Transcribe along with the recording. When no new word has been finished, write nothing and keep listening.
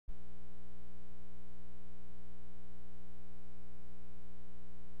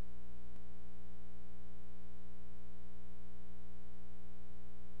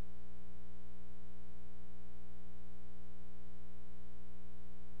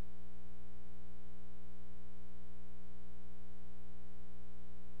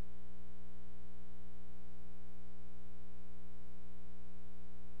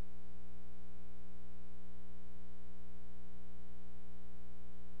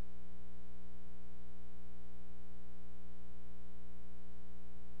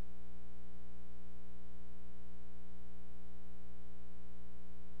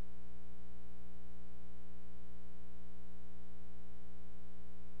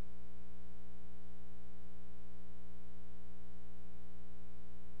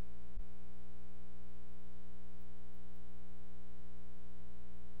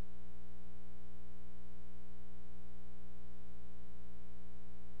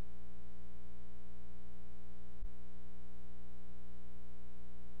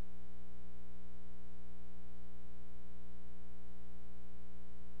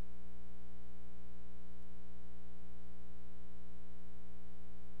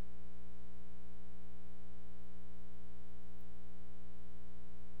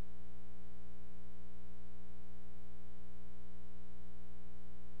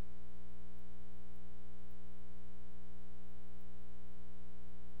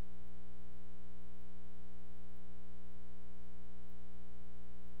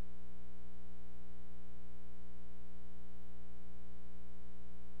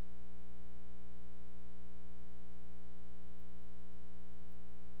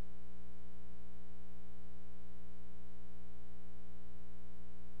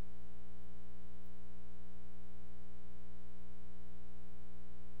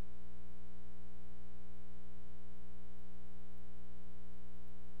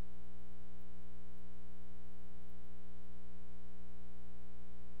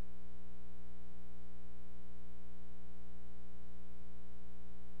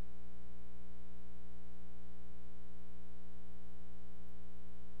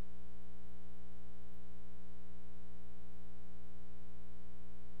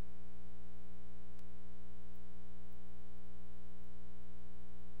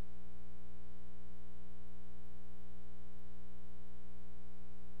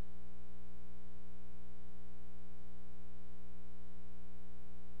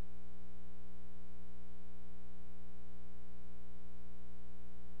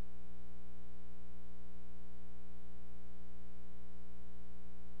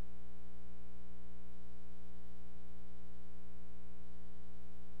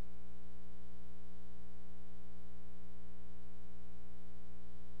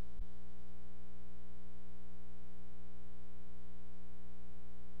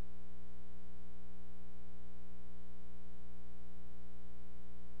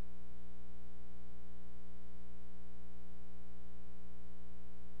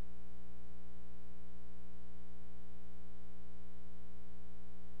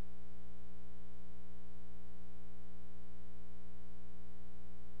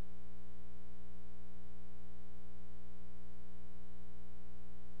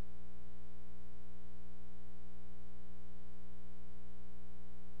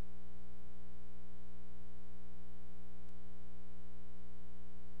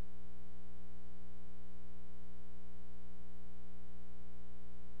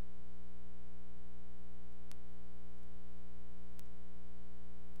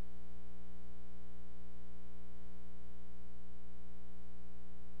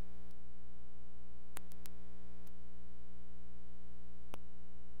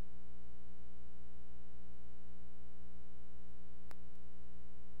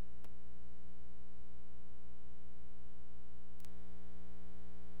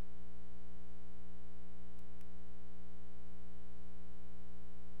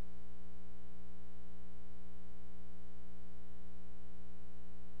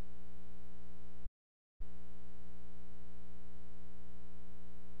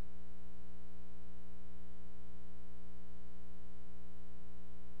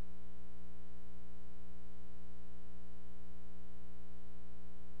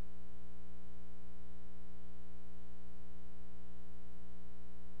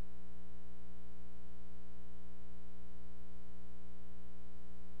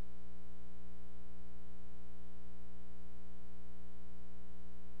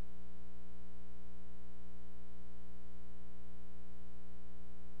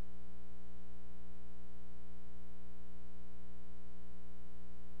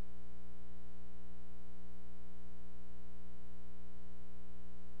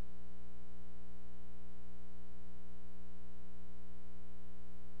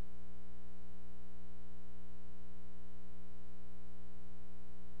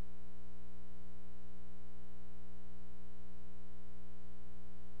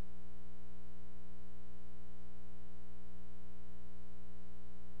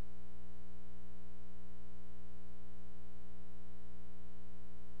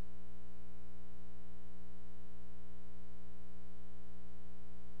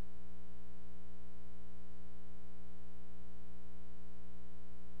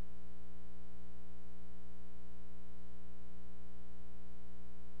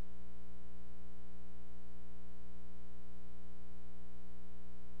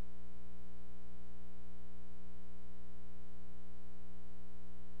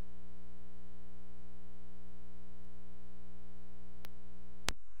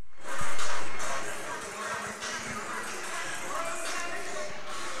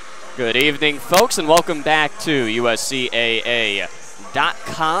Good evening, folks, and welcome back to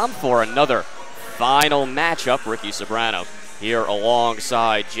USCAA.com for another final matchup. Ricky Sobrano here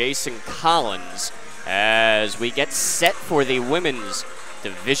alongside Jason Collins as we get set for the women's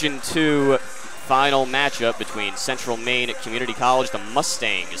Division II final matchup between Central Maine Community College, the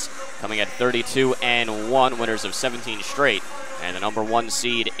Mustangs, coming at 32-1, winners of 17 straight, and the #1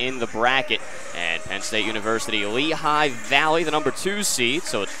 seed in the bracket, and Penn State University Lehigh Valley, the #2 seed.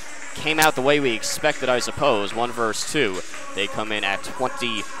 So it came out the way we expected, I suppose, 1 versus 2. They come in at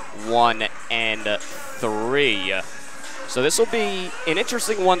 21-3. So this will be an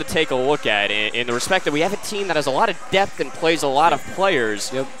interesting one to take a look at in the respect that we have a team that has a lot of depth and plays a lot of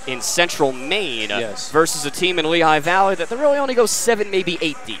players in Central Maine versus a team in Lehigh Valley that really only goes 7, maybe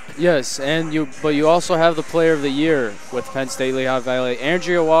 8 deep. Yes, but you also have the player of the year with Penn State Lehigh Valley,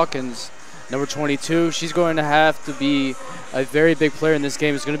 Andrea Watkins, number 22. She's going to have to be a very big player in this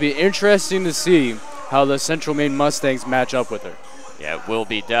game. It's going to be interesting to see how the Central Maine Mustangs match up with her. Yeah, it will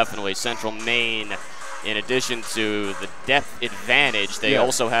be definitely. Central Maine, in addition to the depth advantage, they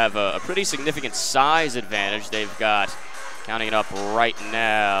also have a pretty significant size advantage. They've got, counting it up right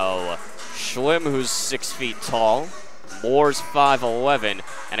now, Schlim, who's 6 feet tall, Moore's 5'11",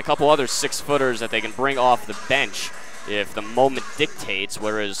 and a couple other 6-footers that they can bring off the bench if the moment dictates,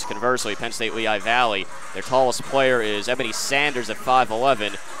 whereas conversely, Penn State Lehigh Valley, their tallest player is Ebony Sanders at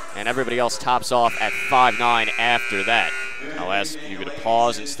 5'11", and everybody else tops off at 5'9" after that. I'll ask you to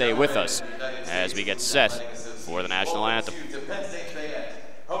pause and stay with us as we get set for the national anthem.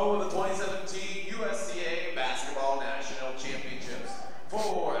 Home of the 2017 USCAA Basketball National Championships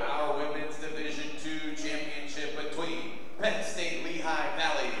for our Women's Division II Championship between Penn State Lehigh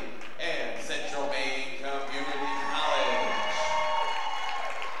Valley and Central Maine Community College.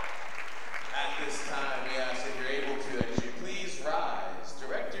 At this time, we ask if you're able to, that you please rise,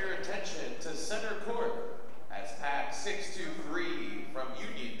 direct your attention to center court as Pack 623 from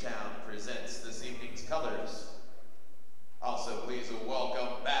Uniontown presents this evening's colors. Also, please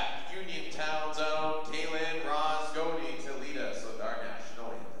welcome back Uniontown's own Kaylin Rosgoni to lead us with our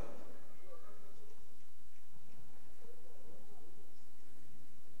national anthem.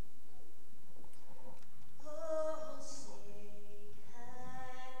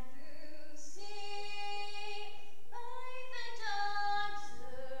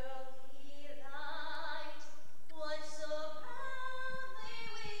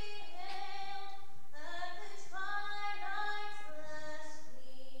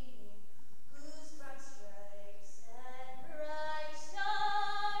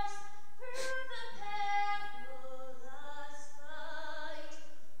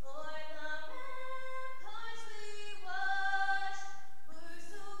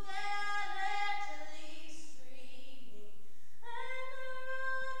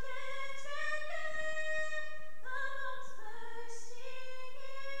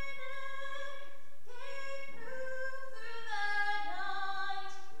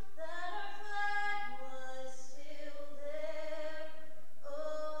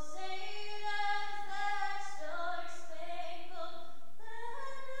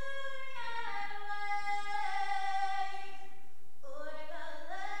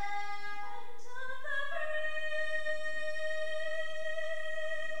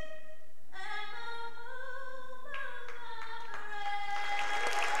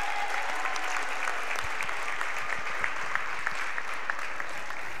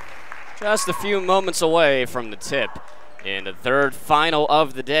 Just a few moments away from the tip in the third final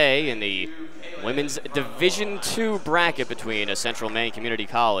of the day in the women's Division II bracket between Central Maine Community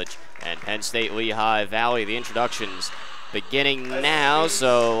College and Penn State Lehigh Valley. The introductions beginning now,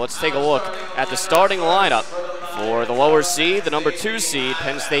 so let's take a look at the starting lineup for the lower seed, the #2 seed,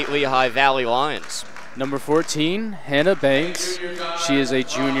 Penn State Lehigh Valley Lions. Number 14, Hannah Banks. She is a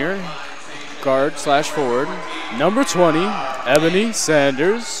junior guard/forward. Number 20, Ebony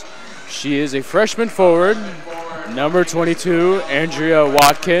Sanders. She is a freshman forward. Number 22, Andrea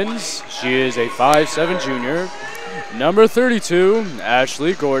Watkins. She is a 5'7" junior. Number 32,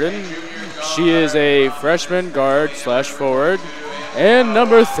 Ashley Gordon. She is a freshman guard/forward. And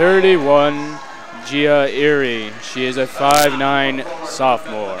number 31, Gia Erie. She is a 5'9"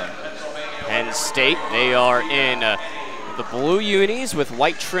 sophomore. Penn State, they are in the blue unis with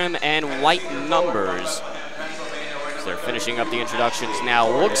white trim and white numbers. They're finishing up the introductions now.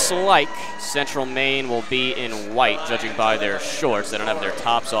 Looks like Central Maine will be in white, judging by their shorts. They don't have their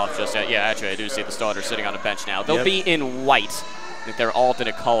tops off just yet. Yeah, actually, I do see the starters sitting on the bench now. They'll be in white. I think their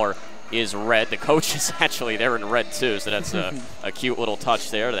alternate color is red. The coach is actually there in red too, so that's a cute little touch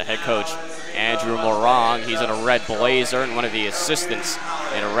there. The head coach, Andrew Morong, he's in a red blazer, and one of the assistants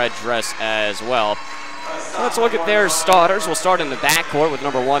in a red dress as well. So let's look at their starters. We'll start in the backcourt with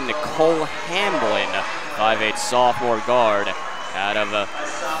number 1, Nicole Hamblin, 5'8" sophomore guard out of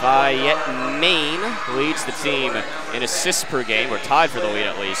Fayette, Maine. Leads the team in assists per game, or tied for the lead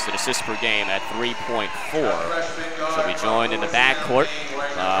at least, in assists per game at 3.4. She'll be joined in the backcourt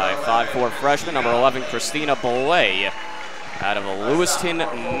by 5'4" freshman, number 11, Christina Belay, out of Lewiston,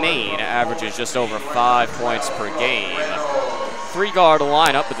 Maine, averages just over 5 points per game. 3-guard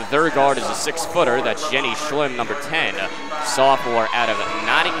lineup, but the third guard is a 6-footer. That's Jenny Schlim, number 10, sophomore out of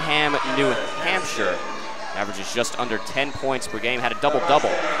Nottingham, New Hampshire. Averages just under 10 points per game. Had a double-double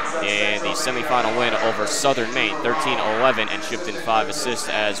in the semifinal win over Southern Maine, 13-11, and chipped in 5 assists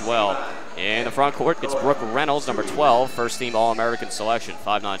as well. In the front court, it's Brooke Reynolds, number 12, first-team All-American selection,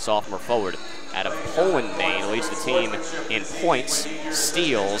 5'9" sophomore forward out of Poland, Maine. Leads the team in points,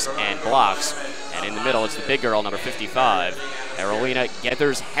 steals, and blocks. And in the middle, it's the big girl, number 55, Carolina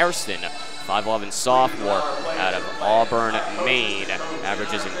Gethers-Hairston, 5'11" sophomore out of Auburn, Maine.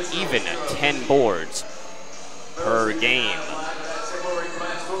 Averages an even 10 boards per game.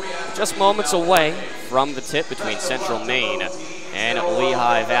 Just moments away from the tip between Central Maine and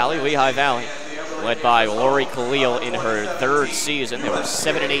Lehigh Valley. Lehigh Valley, led by Lori Khalil in her 3rd season. They were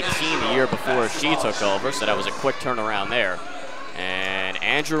 7-18 the year before she took over, so that was a quick turnaround there. And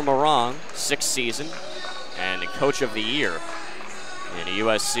Andrew Morong, 6th season, and the coach of the year in the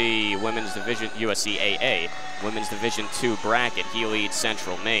USCAA Women's Division II bracket. He leads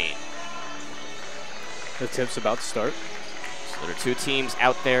Central Maine. The tip's about to start. So there are 2 teams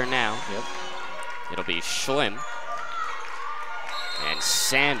out there now. Yep. It'll be Schlim and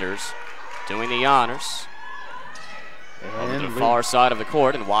Sanders doing the honors. Over to the far side of the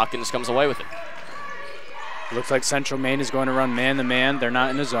court, and Watkins comes away with it. Looks like Central Maine is going to run man-to-man. They're not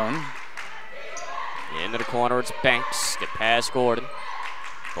in the zone. Into the corner, it's Banks. Get past Gordon.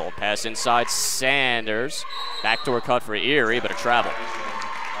 Ball pass inside, Sanders. Backdoor cut for Erie, but a travel.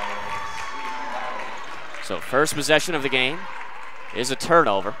 So first possession of the game is a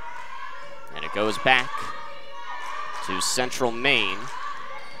turnover, and it goes back to Central Maine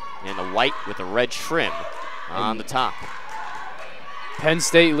in the white with the red trim on the top. Penn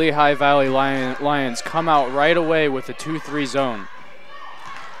State Lehigh Valley Lions come out right away with a 2-3 zone.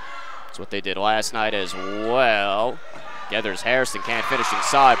 That's what they did last night as well. Gethers-Hairston can't finish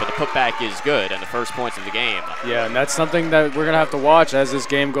inside, but the putback is good, and the first points of the game. Yeah, and that's something that we're going to have to watch as this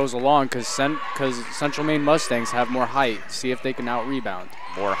game goes along, because Central Maine Mustangs have more height. See if they can out-rebound.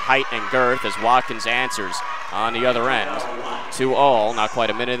 More height and girth as Watkins answers on the other end. 2-all, not quite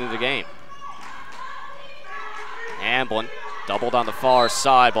a minute into the game. Hamblin doubled on the far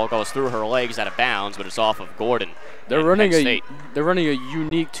side. Ball goes through her legs out of bounds, but it's off of Gordon. They're running a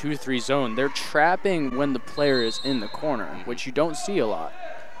unique 2-3 zone. They're trapping when the player is in the corner, which you don't see a lot.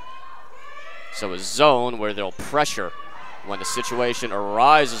 So a zone where they'll pressure when the situation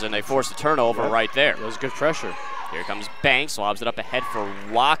arises, and they force a turnover right there. That was good pressure. Here comes Banks, lobs it up ahead for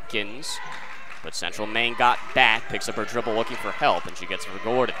Watkins, but Central Maine got back, picks up her dribble looking for help, and she gets it for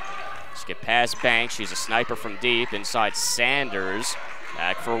Gordon. Skip past Banks, she's a sniper from deep, inside Sanders.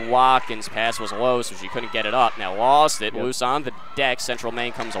 Back for Watkins, pass was low, so she couldn't get it up. Now lost it, loose on the deck. Central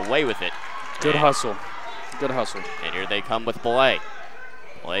Maine comes away with it. Good hustle. Good hustle. And here they come with Belay.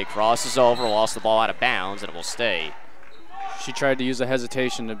 Belay crosses over, lost the ball out of bounds, and it will stay. She tried to use a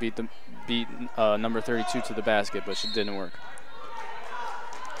hesitation to beat number 32 to the basket, but it didn't work.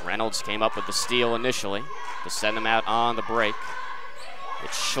 Reynolds came up with the steal initially to send them out on the break.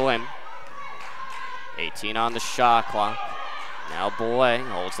 It's Schlim. 18 on the shot clock. Now Belay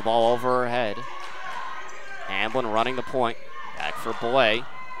holds the ball over her head. Hamblin running the point. Back for Belay.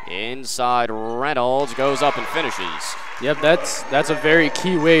 Inside Reynolds goes up and finishes. Yep, that's a very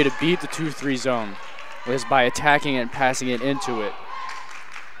key way to beat the 2-3 zone, is by attacking it and passing it into it.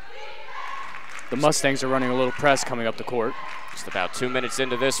 The Mustangs are running a little press coming up the court. Just about 2 minutes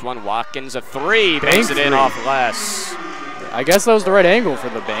into this one. Watkins a 3. Banks it in off glass. I guess that was the right angle for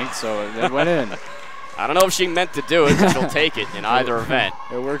the bank, so it went in. I don't know if she meant to do it, but she'll take it in either event.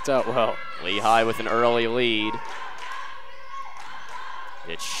 It worked out well. Lehigh with an early lead.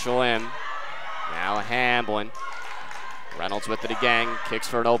 It's Schlim. Now Hamblin. Reynolds with it again. Kicks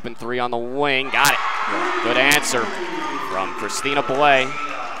for an open 3 on the wing. Got it. Good answer from Christina Belay.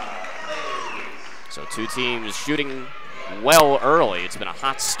 So 2 teams shooting well early. It's been a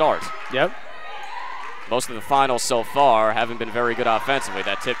hot start. Yep. Most of the finals so far haven't been very good offensively.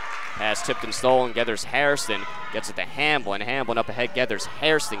 That pass tipped and stolen. Gethers-Hairston gets it to Hamblin. Hamblin up ahead.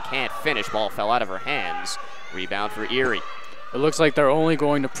 Gethers-Hairston can't finish. Ball fell out of her hands. Rebound for Erie. It looks like they're only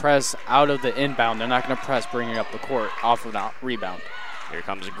going to press out of the inbound. They're not going to press bringing up the court off of that rebound. Here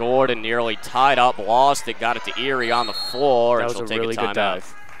comes Gordon, nearly tied up, lost it, got it to Erie on the floor, That and was she'll a take really a good timeout.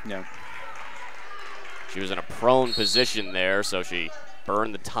 dive. Yeah. She was in a prone position there, so she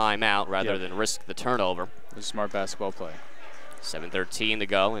burned the timeout rather Yep. than risk the turnover. It was smart basketball play. 7:13 to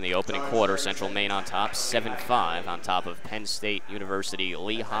go in the opening quarter. Central Maine on top, 7-5 on top of Penn State University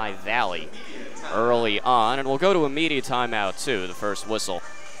Lehigh Valley early on. And we'll go to a media timeout, too, the first whistle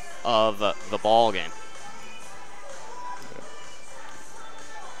of the ball game.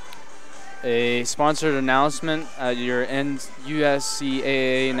 A sponsored announcement at your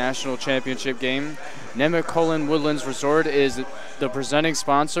USCAA National Championship game. Nemacolin Woodlands Resort is the presenting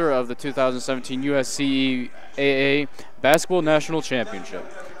sponsor of the 2017 USCAA Basketball National Championship.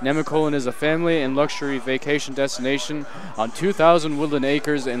 Nemacolin is a family and luxury vacation destination on 2,000 woodland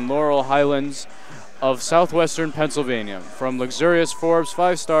acres in Laurel Highlands of southwestern Pennsylvania. From luxurious Forbes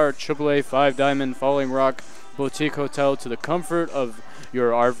 5-star AAA 5-diamond Falling Rock boutique hotel to the comfort of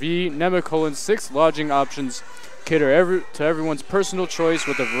your RV, Nemacolin's 6 lodging options cater to everyone's personal choice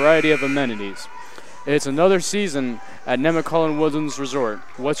with a variety of amenities. It's another season at Nemacolin Woodlands Resort.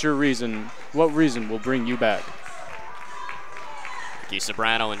 What's your reason? What reason will bring you back? Keith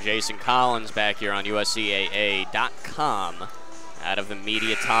Sobrano and Jason Collins back here on USCAA.com. Out of the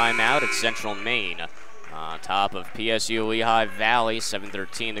media timeout at Central Maine. On top of PSU Lehigh Valley,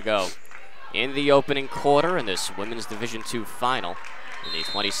 7:13 to go. In the opening quarter in this Women's Division II final in the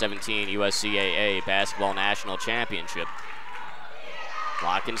 2017 USCAA Basketball National Championship.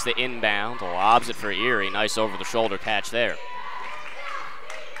 Watkins the inbound, lobs it for Erie. Nice over-the-shoulder catch there.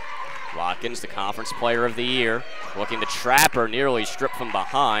 Watkins, the conference player of the year, looking to trap her, nearly stripped from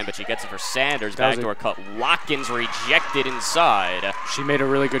behind, but she gets it for Sanders. Backdoor cut. Watkins rejected inside. She made a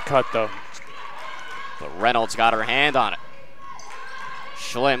really good cut, though. But Reynolds got her hand on it.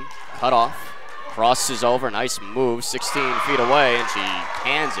 Schlimm cut off, crosses over, nice move, 16 feet away, and she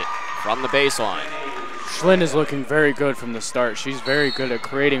hands it from the baseline. Schlinn is looking very good from the start. She's very good at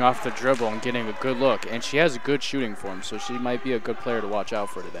creating off the dribble and getting a good look, and she has a good shooting form, so she might be a good player to watch out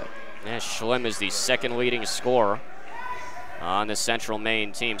for today. Yeah, Schlimm is the second leading scorer on the Central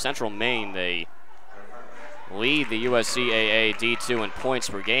Maine team. Central Maine, they lead the USCAA D2 in points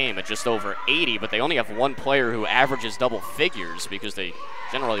per game at just over 80, but they only have one player who averages double figures because they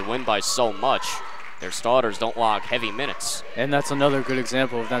generally win by so much. Their starters don't log heavy minutes. And that's another good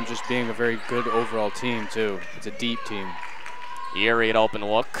example of them just being a very good overall team, too. It's a deep team. Erie at open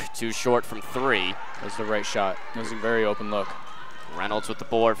look, too short from 3. That's the right shot. It was a very open look. Reynolds with the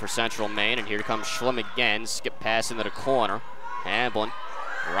board for Central Maine, and here comes Schlimm again. Skip pass into the corner. Hamblin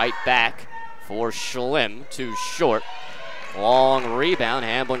right back for Schlimm, too short. Long rebound,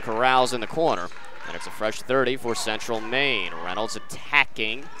 Hamblin corrals in the corner. And it's a fresh 30 for Central Maine. Reynolds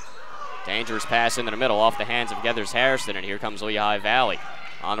attacking. Dangerous pass into the middle off the hands of Geathers Harrison, and here comes Lehigh Valley.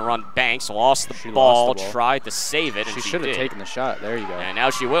 On the run, Banks lost the ball, tried to save it, and she should have taken the shot. There you go. And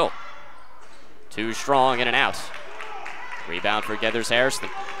now she will. Too strong, in and out. Rebound for Geathers Harrison.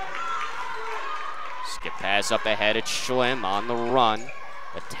 Skip pass up ahead, it's Schlimm on the run.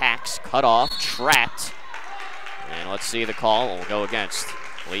 Attacks, cut off, trapped. And let's see the call. We'll go against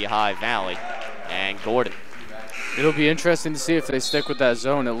Lehigh Valley and Gordon. It'll be interesting to see if they stick with that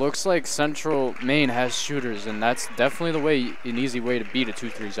zone. It looks like Central Maine has shooters, and that's definitely an easy way to beat a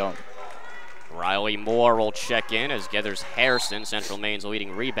 2-3 zone. Riley Moore will check in as Geathers Harrison, Central Maine's leading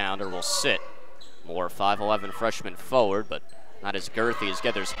rebounder, will sit. Moore, 5'11" freshman forward, but not as girthy as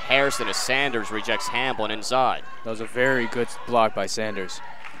Geathers Harrison as Sanders rejects Hamblin inside. That was a very good block by Sanders.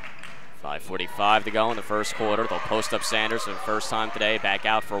 5:45 to go in the first quarter. They'll post up Sanders for the first time today. Back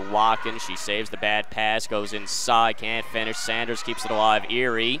out for Watkins. She saves the bad pass, goes inside, can't finish. Sanders keeps it alive.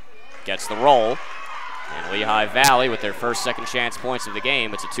 Erie gets the roll. And Lehigh Valley with their first second chance points of the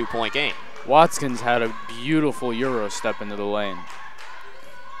game. It's a 2-point game. Watkins had a beautiful Euro step into the lane.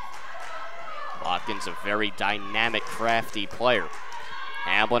 Watkins, a very dynamic, crafty player.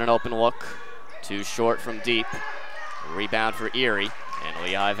 Hamblin, an open look. Too short from deep. Rebound for Erie and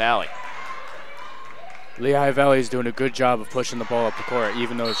Lehigh Valley. Lehigh Valley is doing a good job of pushing the ball up the court,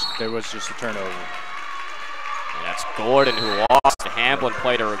 even though there was just a turnover. And that's Gordon who lost. Hamblin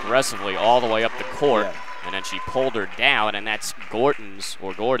played her aggressively all the way up the court, and then she pulled her down, and that's Gordon's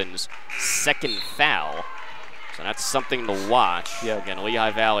second foul. So that's something to watch. Yep. Again,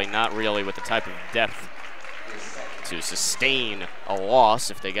 Lehigh Valley not really with the type of depth to sustain a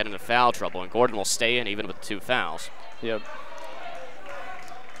loss if they get into foul trouble, and Gordon will stay in even with 2 fouls. Yep.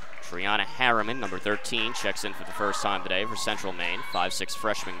 Brianna Harriman, number 13, checks in for the first time today for Central Maine, 5'6"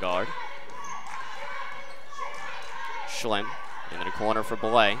 freshman guard. Schlim into the corner for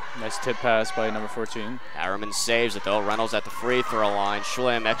Belay. Nice tip pass by number 14. Harriman saves it though. Reynolds at the free throw line.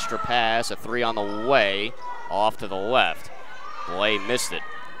 Schlim, extra pass, a 3 on the way, off to the left. Belay missed it.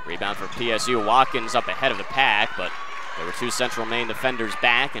 Rebound for PSU. Watkins up ahead of the pack, but there were 2 Central Maine defenders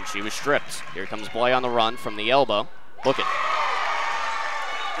back, and she was stripped. Here comes Belay on the run from the elbow. Look it.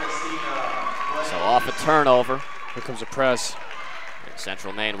 So off a turnover. Here comes a press. And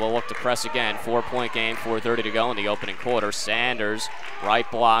Central Maine will look to press again. 4-point game, 4:30 to go in the opening quarter. Sanders, right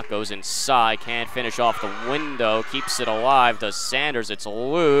block, goes inside. Can't finish off the window. Keeps it alive. Does Sanders. It's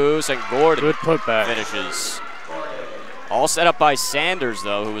loose, and Gordon Good putback. finishes. All set up by Sanders,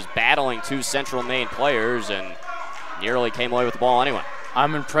 though, who was battling 2 Central Maine players and nearly came away with the ball anyway.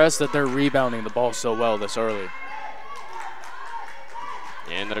 I'm impressed that they're rebounding the ball so well this early.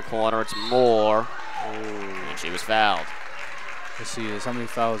 Into the corner, it's Moore. And she was fouled. Let's see, how many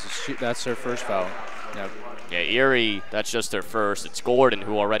fouls? That's her first foul. Yep. Yeah, Erie, that's just her first. It's Gordon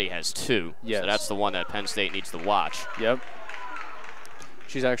who already has 2. Yes. So that's the one that Penn State needs to watch. Yep.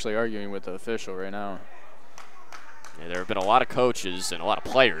 She's actually arguing with the official right now. Yeah, there have been a lot of coaches and a lot of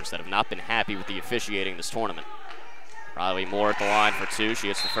players that have not been happy with the officiating this tournament. Probably Moore at the line for 2. She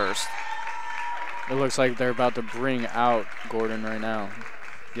hits the first. It looks like they're about to bring out Gordon right now.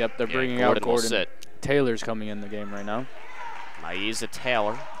 Yep, they're bringing out Gordon. Will sit. Taylor's coming in the game right now. Maiza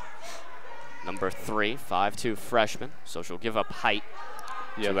Taylor, number 3, 5'2" freshman. So she'll give up height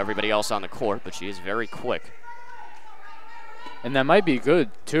to everybody else on the court, but she is very quick. And that might be good,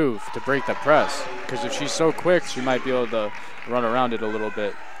 too, to break the press. Because if she's so quick, she might be able to run around it a little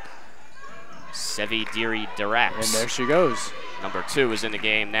bit. Sevi Diri Diraps. And there she goes. Number 2 is in the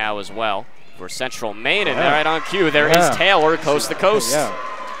game now as well for Central Maine. And right on cue, there is Taylor, coast to coast. Yeah.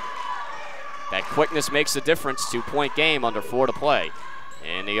 That quickness makes a difference. 2-point game under 4 to play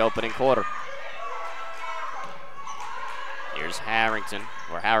in the opening quarter. Here's Harrington,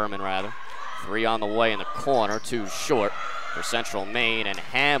 or Harriman rather. 3 on the way in the corner, 2 short for Central Maine and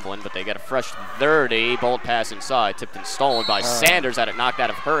Hamblin, but they get a fresh 30. Bolt pass inside, tipped and stolen by Sanders. Had it knocked out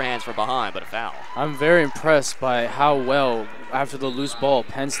of her hands from behind, but a foul. I'm very impressed by how well, after the loose ball,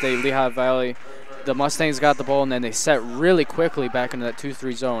 Penn State, Lehigh Valley, the Mustangs got the ball, and then they set really quickly back into that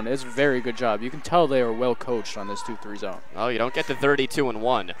 2-3 zone. It's a very good job. You can tell they are well coached on this 2-3 zone. Oh, you don't get the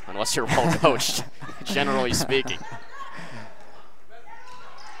 32-1 unless you're well coached, generally speaking.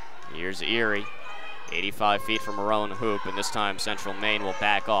 Here's Erie, 85 feet from her own hoop, and this time Central Maine will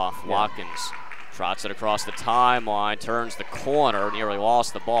back off. Watkins trots it across the timeline, turns the corner, nearly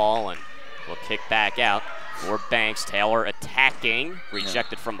lost the ball, and will kick back out for Banks. Taylor attacking,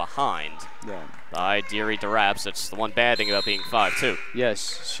 rejected from behind by Diri Diraps. That's the one bad thing about being 5'2".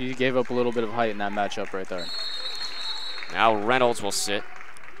 Yes, she gave up a little bit of height in that matchup right there. Now Reynolds will sit.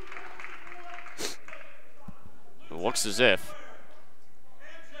 It looks as if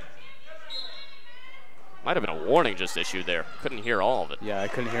might have been a warning just issued there. Couldn't hear all of it. Yeah, I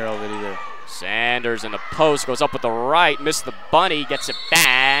couldn't hear all of it either. Sanders in the post, goes up with the right, missed the bunny, gets it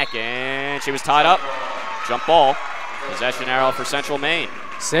back, and she was tied up. Jump ball. Possession arrow for Central Maine.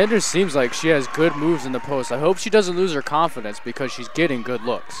 Sanders seems like she has good moves in the post. I hope she doesn't lose her confidence because she's getting good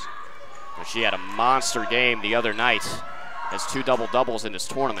looks. But she had a monster game the other night. Has 2 double-doubles in this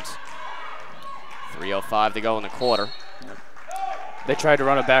tournament. 3:05 to go in the quarter. They tried to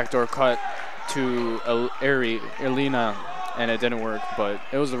run a backdoor cut to Elena, and it didn't work, but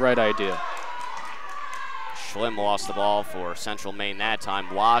it was the right idea. Schlim lost the ball for Central Maine that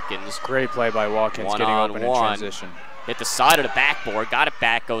time. Watkins. Great play by Watkins, getting open in transition. Hit the side of the backboard, got it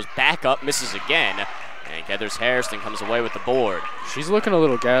back, goes back up, misses again, and Heathers Hairston comes away with the board. She's looking a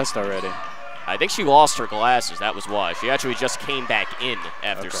little gassed already. I think she lost her glasses, that was why. She actually just came back in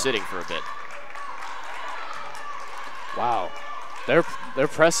after sitting for a bit. Wow. They're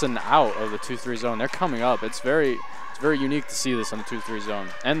pressing out of the 2-3 zone. They're coming up. It's very unique to see this on the 2-3 zone.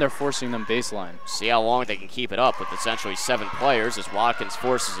 And they're forcing them baseline. See how long they can keep it up with essentially 7 players as Watkins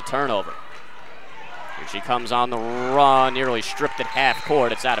forces a turnover. Here she comes on the run, nearly stripped at half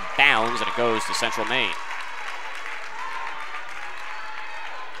court. It's out of bounds, and it goes to Central Maine.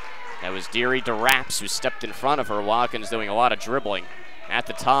 That was Diri Diraps who stepped in front of her. Watkins doing a lot of dribbling at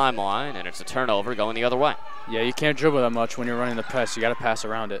the timeline, and it's a turnover going the other way. Yeah, you can't dribble that much when you're running the press. You got to pass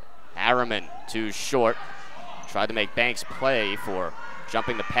around it. Harriman too short. Tried to make Banks play for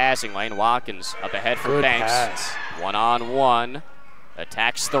jumping the passing lane. Watkins up ahead for Good Banks. pass. 1-on-1.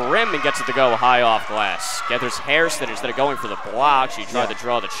 attacks the rim and gets it to go high off glass. Gathers Hairston instead of going for the block. She tried to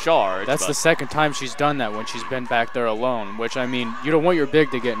draw the charge. That's the second time she's done that when she's been back there alone, which, I mean, you don't want your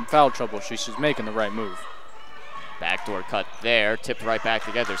big to get in foul trouble. She's making the right move. Backdoor cut there. Tipped right back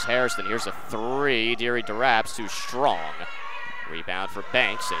to Gathers Hairston. Here's a three. Deary DeRaps too strong. Rebound for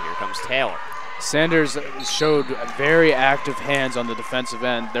Banks, and here comes Taylor. Sanders showed very active hands on the defensive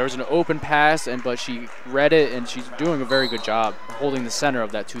end. There was an open pass, but she read it, and she's doing a very good job holding the center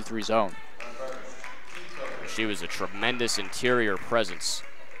of that 2-3 zone. She was a tremendous interior presence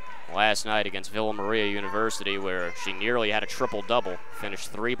last night against Villa Maria University, where she nearly had a triple-double,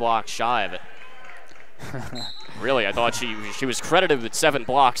 finished 3 blocks shy of it. Really, I thought she was credited with 7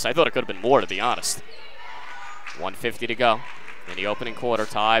 blocks. I thought it could have been more, to be honest. 1:50 to go. In the opening quarter,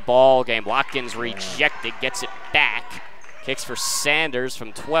 tie ball game. Watkins rejected, gets it back. Kicks for Sanders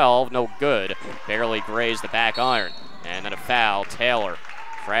from 12, no good. Barely grazed the back iron. And then a foul. Taylor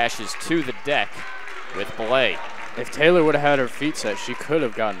crashes to the deck with Blay. If Taylor would have had her feet set, she could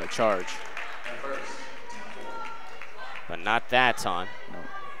have gotten the charge. But not that time.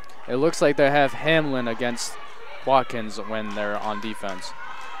 No. It looks like they have Hamlin against Watkins when they're on defense.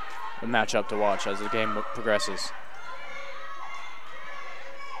 A matchup to watch as the game progresses.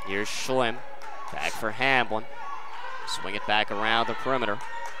 Here's Schlim, back for Hamlin. Swing it back around the perimeter.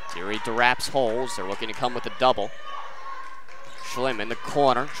 Deary DeRaps holes. They're looking to come with a double. Schlim in the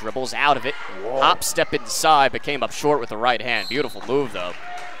corner, dribbles out of it. Whoa. Hop step inside, but came up short with the right hand. Beautiful move, though.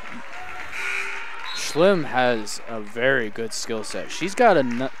 Schlim has a very good skill set. She's got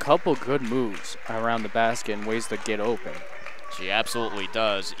a couple good moves around the basket and ways to get open. She absolutely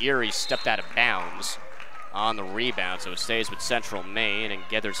does. Erie stepped out of bounds on the rebound, so it stays with Central Maine, and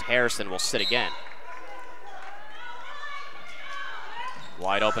Gathers Hairston will sit again.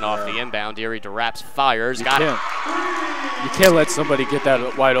 Wide open off the inbound. Deary DeRaps fires. Got it. You can't let somebody get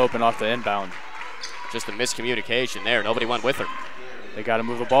that wide open off the inbound. Just a miscommunication there. Nobody went with her. They got to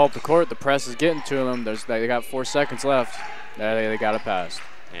move the ball up the court. The press is getting to them. They got 4 seconds left. They got to pass.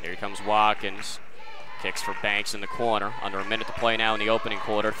 And here comes Watkins. Kicks for Banks in the corner. Under a minute to play now in the opening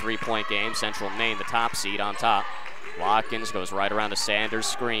quarter. 3-point game. Central Maine, the top seed on top. Watkins goes right around the Sanders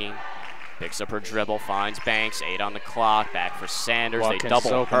screen. Picks up her dribble, finds Banks. 8 on the clock. Back for Sanders. Watkins they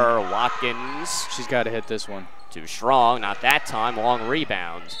double her. Watkins. She's got to hit this one. Too strong. Not that time. Long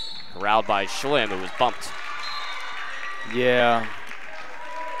rebound. Corralled by Schlim. It was bumped. Yeah.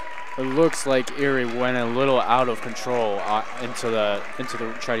 It looks like Erie went a little out of control into the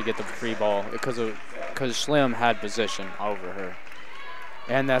try to get the free ball because Schlim had position over her,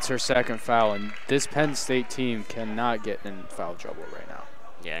 and that's her second foul. And this Penn State team cannot get in foul trouble right now.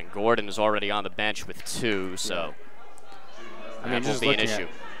 Yeah, and Gordon is already on the bench with 2, so I mean, that will be an issue.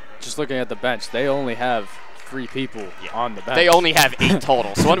 Just looking at the bench, they only have 3 people on the bench. They only have 8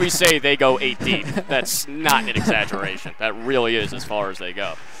 total. So when we say they go 8 deep, that's not an exaggeration. That really is as far as they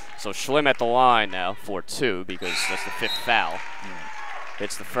go. So Schlim at the line now for 2 because that's the 5th foul.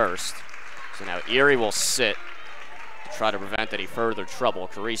 It's the first. So now Erie will sit to try to prevent any further trouble.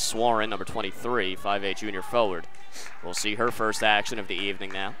 Carice Swarren, number 23, 5'8" junior forward. We'll see her first action of the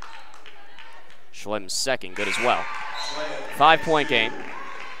evening now. Schlim's second, good as well. 5-point game,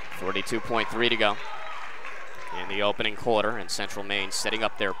 42.3 to go in the opening quarter, and Central Maine setting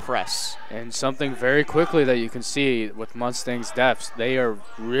up their press. And something very quickly that you can see with Mustang's depth, they are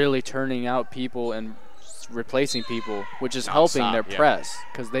really turning out people and replacing people, which is helping their press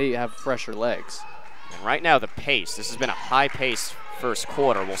because they have fresher legs. And right now the pace, this has been a high-paced first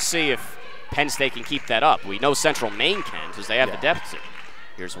quarter. We'll see if Penn State can keep that up. We know Central Maine can because they have the depth to.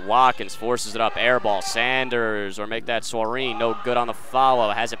 Here's Watkins, forces it up, air ball. Sanders, or make that Soireen, no good on the follow,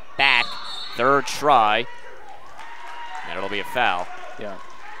 has it back, 3rd try. And it'll be a foul. Yeah.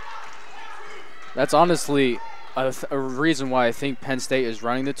 That's honestly a reason why I think Penn State is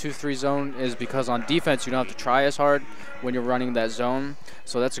running the 2-3 zone is because on defense you don't have to try as hard when you're running that zone.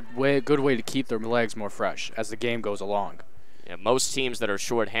 So that's a good way to keep their legs more fresh as the game goes along. Yeah, most teams that are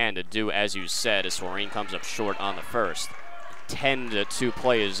short-handed do, as you said, as Soireen comes up short on the first, tend to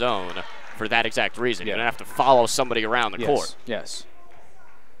play a zone for that exact reason. You don't have to follow somebody around the court. Yes.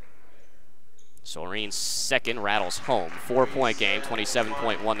 Soireen's second rattles home. 4-point game,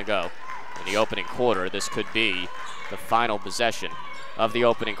 27.1 to go in the opening quarter. This could be the final possession of the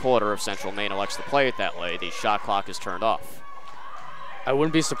opening quarter if Central Maine elects to play it that way. The shot clock is turned off. I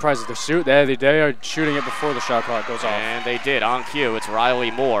wouldn't be surprised if they are shooting it before the shot clock goes off. And they did on cue. It's Riley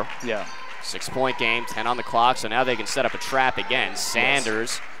Moore. Yeah. 6-point game, 10 on the clock, so now they can set up a trap again.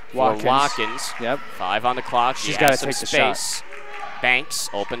 Sanders for Watkins. Yep. 5 on the clock. She's got to take the shot. Banks,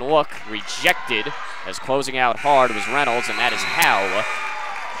 open look, rejected, as closing out hard was Reynolds, and that is how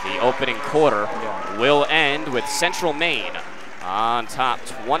the opening quarter will end with Central Maine on top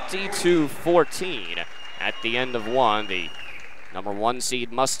 22-14 at the end of one. The number 1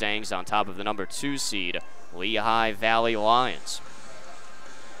 seed Mustangs on top of the number 2 seed Lehigh Valley Lions.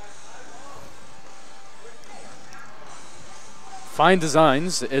 Fine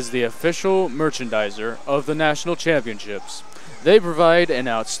Designs is the official merchandiser of the national championships. They provide an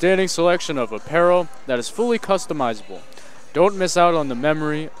outstanding selection of apparel that is fully customizable. Don't miss out on the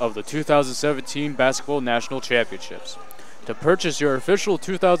memory of the 2017 Basketball National Championships. To purchase your official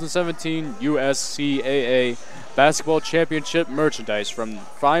 2017 USCAA Basketball Championship merchandise from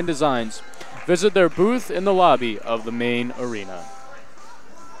Fine Designs, visit their booth in the lobby of the Maine Arena.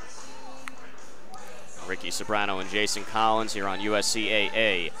 Ricky Sobrano and Jason Collins here on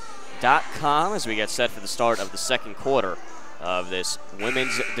USCAA.com as we get set for the start of the second quarter of this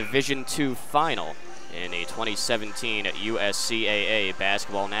Women's Division II final in the 2017 USCAA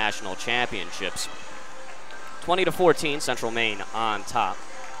Basketball National Championships. 20-14, Central Maine on top.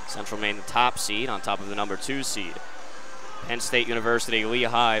 Central Maine the top seed on top of the number 2 seed. Penn State University,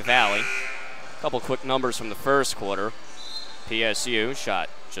 Lehigh Valley. A couple quick numbers from the first quarter. PSU shot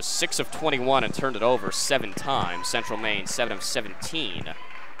just 6 of 21 and turned it over 7 times. Central Maine 7 of 17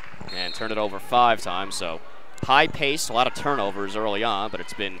 and turned it over 5 times. So high-paced, a lot of turnovers early on, but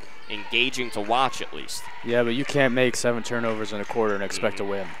it's been engaging to watch at least. Yeah, but you can't make 7 turnovers in a quarter and expect to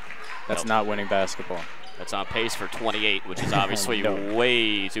win. That's not winning basketball. That's on pace for 28, which is obviously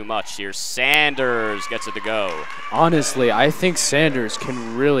way too much here. Sanders gets it to go. Honestly, I think Sanders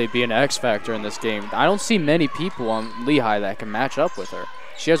can really be an X factor in this game. I don't see many people on Lehigh that can match up with her.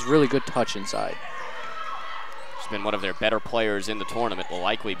 She has really good touch inside. She's been one of their better players in the tournament, will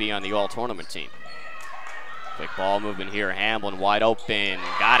likely be on the all-tournament team. Quick ball movement here. Hamblin wide open.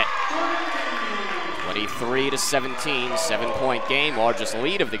 Got it. 23-17, 7-point game, largest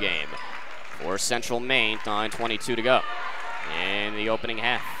lead of the game for Central Maine. 9:22 to go in the opening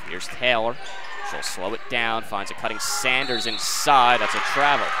half. Here's Taylor. She'll slow it down. Finds a cutting Sanders inside. That's a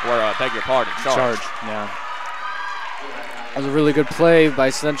travel. Or beg your pardon, charge. Yeah. That was a really good play by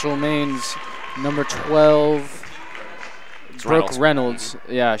Central Maine's number 12, Brooke Reynolds.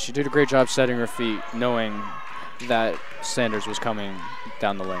 Yeah, she did a great job setting her feet, knowing that Sanders was coming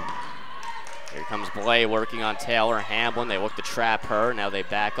down the lane. Here comes Blay working on Taylor. Hamblin, they look to trap her. Now they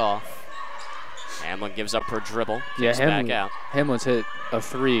back off. Hamblin gives up her dribble. Yeah, back out. Hamlin's hit a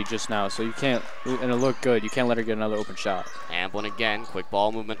 3 just now, so you can't, and it looked good. You can't let her get another open shot. Hamblin again, quick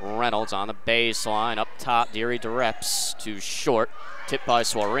ball movement. Reynolds on the baseline. Up top, DII Direps too short. Tipped by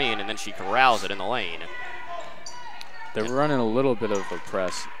Soireen, and then she corrals it in the lane. They're running a little bit of a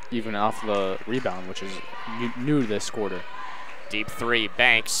press, even off the rebound, which is new this quarter. Deep 3,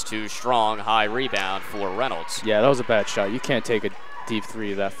 Banks too strong. High rebound for Reynolds. Yeah, that was a bad shot. You can't take a deep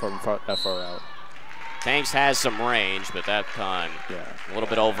 3 that far out. Banks has some range, but that time a little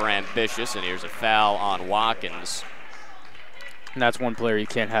bit over-ambitious, and here's a foul on Watkins. And that's one player you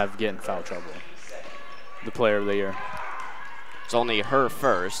can't have get in foul trouble. The player of the year. It's only her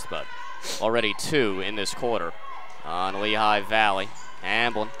first, but already 2 in this quarter on Lehigh Valley.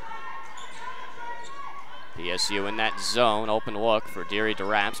 Hamblin. PSU in that zone. Open look for DII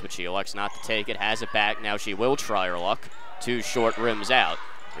Direps, but she elects not to take it. Has it back. Now she will try her luck. 2 short rims out.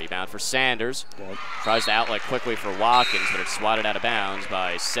 Rebound for Sanders. Good. Tries to outlet quickly for Watkins, but it's swatted out of bounds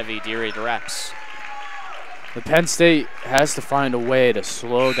by Sevi DII Direps. The Penn State has to find a way to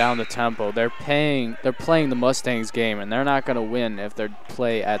slow down the tempo. They're playing the Mustangs game, and they're not going to win if they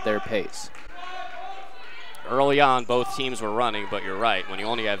play at their pace. Early on, both teams were running, but you're right. When you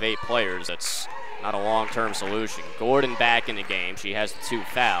only have 8 players, that's not a long-term solution. Gordon back in the game. She has 2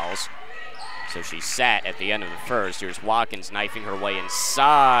 fouls. So she sat at the end of the first. Here's Watkins knifing her way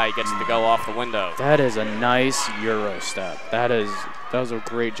inside. Gets it to go off the window. That is a nice Euro step. That was a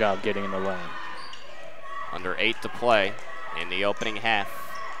great job getting in the lane. Under 8 to play in the opening half.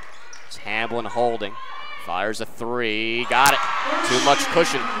 It's Hamblin holding. Fires a 3. Got it. Too much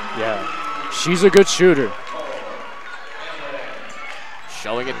cushion. Yeah. She's a good shooter.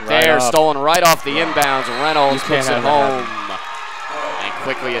 Showing it there. Stolen right off the inbounds. Reynolds puts it home.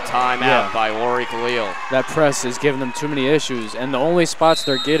 Quickly a timeout by Lori Khalil. That press is giving them too many issues, and the only spots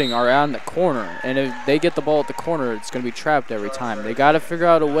they're getting are on the corner. And if they get the ball at the corner, it's going to be trapped every time. They got to figure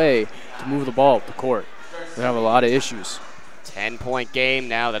out a way to move the ball up the court. They have a lot of issues. 10-point game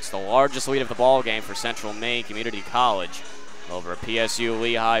now. That's the largest lead of the ball game for Central Maine Community College over PSU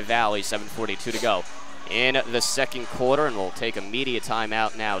Lehigh Valley. 7:42 to go in the second quarter, and we'll take a media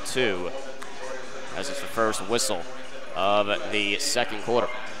timeout now too, as it's the first whistle of the second quarter.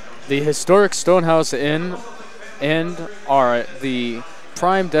 The historic Stonehouse Inn and are the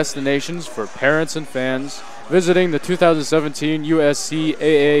prime destinations for parents and fans visiting the 2017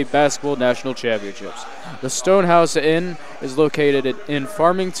 USCAA Basketball National Championships. The Stonehouse Inn is located in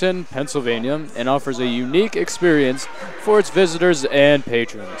Farmington, Pennsylvania, and offers a unique experience for its visitors and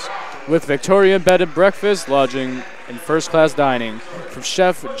patrons. With Victorian bed and breakfast, lodging, and first-class dining from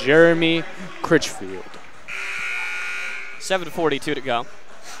Chef Jeremy Critchfield. 7:42 to go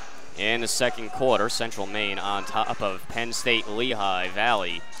in the second quarter. Central Maine on top of Penn State Lehigh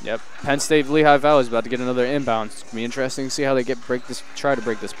Valley. Yep, Penn State Lehigh Valley is about to get another inbound. It's gonna be interesting to see how they try to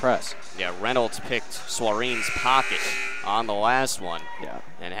break this press. Yeah, Reynolds picked Soirene's pocket on the last one. Yeah,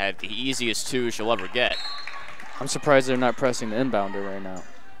 and had the easiest two she'll ever get. I'm surprised they're not pressing the inbounder right now.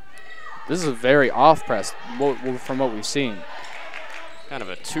 This is a very off press from what we've seen. Kind of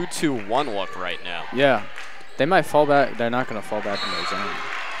a 2-2-1 look right now. Yeah, they might fall back. They're not going to fall back in their zone.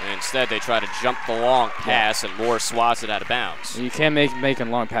 And instead, they try to jump the long pass, and Moore swats it out of bounds. You can't making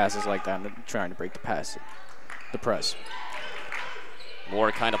long passes like that and trying to break the press.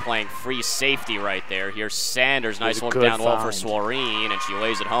 Moore kind of playing free safety right there. Here's Sanders. Nice look good down low for find. Soirene, and she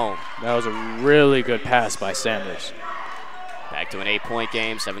lays it home. That was a really good pass by Sanders. Back to an 8-point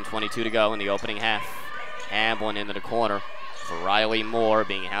game, 7:22 to go in the opening half. Hamblin into the corner for Riley Moore,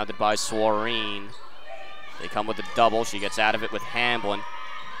 being hounded by Soirene. They come with the double. She gets out of it with Hamblin.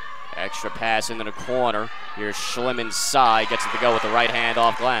 Extra pass into the corner. Here's Schlimm inside, gets it to go with the right hand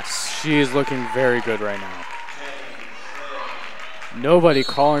off glass. She is looking very good right now. Nobody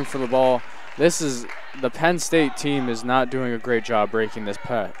calling for the ball. The Penn State team is not doing a great job breaking this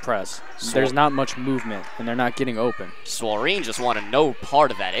press. There's not much movement, and they're not getting open. Soirene just wanted no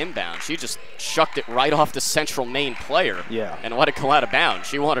part of that inbound. She just chucked it right off the Central Maine player and let it go out of bounds.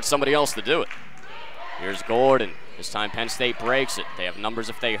 She wanted somebody else to do it. Here's Gordon. This time Penn State breaks it. They have numbers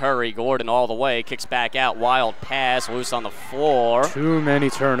if they hurry. Gordon all the way, kicks back out, wild pass, loose on the floor. Too many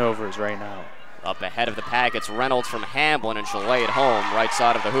turnovers right now. Up ahead of the pack, it's Reynolds from Hamblin, and she'll lay it home, right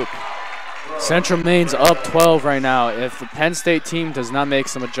side of the hoop. Central Maine's up 12 right now. If the Penn State team does not make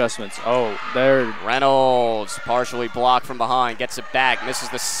some adjustments. Oh, they're... Reynolds, partially blocked from behind, gets it back, misses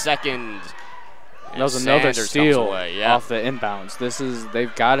the second. That was another Sanders steal away, off the inbounds.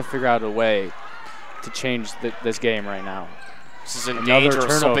 They've got to figure out a way to change this game right now. This is in danger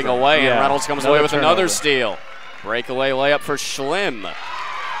of slipping away, and Reynolds comes away with another steal. Breakaway layup for Schlimm.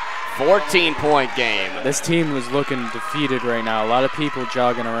 14-point game. This team is looking defeated right now. A lot of people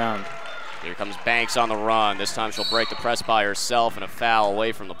jogging around. Here comes Banks on the run. This time she'll break the press by herself and a foul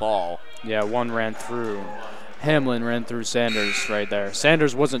away from the ball. Yeah, one ran through. Hamlin ran through Sanders right there.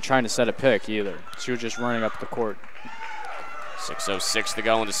 Sanders wasn't trying to set a pick either. She was just running up the court. 6:06 to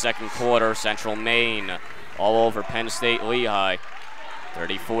go in the second quarter. Central Maine all over Penn State Lehigh.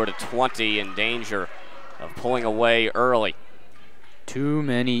 34-20, in danger of pulling away early. Too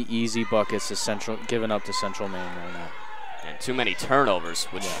many easy buckets given up to Central Maine right now. And too many turnovers,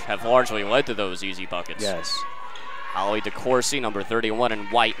 which have largely led to those easy buckets. Yes. Holly DeCourcy, number 31 in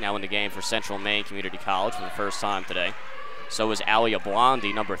white, now in the game for Central Maine Community College for the first time today. So is Alia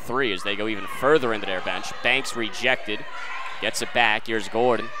Blondie, number 3, as they go even further into their bench. Banks rejected. Gets it back. Here's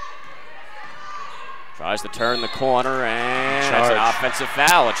Gordon. Tries to turn the corner, and that's an offensive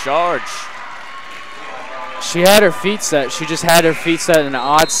foul, a charge. She had her feet set. She just had her feet set in an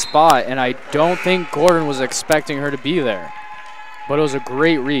odd spot, and I don't think Gordon was expecting her to be there. But it was a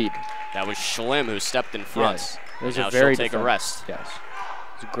great read. That was Schlimm who stepped in front. Yes. It was now a very she'll take a rest. Yes.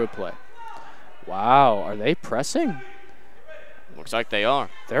 It's a good play. Wow, are they pressing? Looks like they are.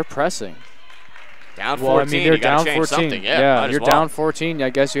 They're pressing. Down 14, well, I mean, they're down 14. Something. Yeah, you're down 14. I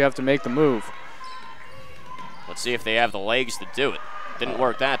guess you have to make the move. Let's see if they have the legs to do it. Didn't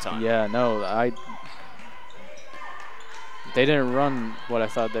work that time. Yeah, no, they didn't run what I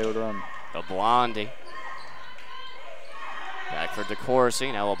thought they would run. The Blondie. Back for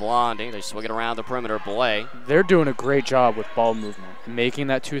DeCourcy, now a Blondie. They swing it around the perimeter. Blay. They're doing a great job with ball movement, making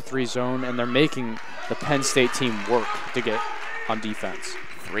that 2-3 zone, and they're making the Penn State team work to get on defense.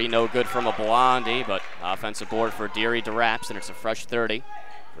 3 no good from a Blondie, but offensive board for Deary DeRaps, and it's a fresh 30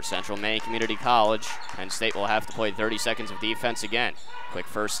 for Central Maine Community College. Penn State will have to play 30 seconds of defense again. Quick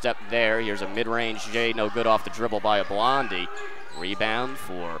first step there. Here's a mid-range J, no good off the dribble by a Blondie. Rebound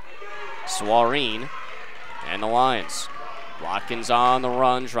for Soirene and the Lions. Watkins on the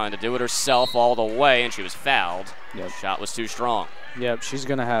run, trying to do it herself all the way, and she was fouled. Yep. Shot was too strong. Yep, she's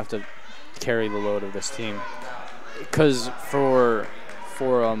going to have to carry the load of this team. Because for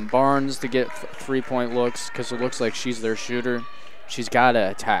Barnes to get 3-point looks, because it looks like she's their shooter, she's got to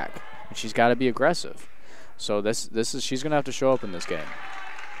attack, and she's got to be aggressive. So she's gonna have to show up in this game.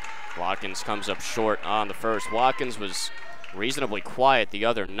 Watkins comes up short on the first. Watkins was reasonably quiet the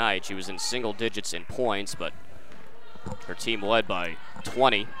other night. She was in single digits in points, but her team led by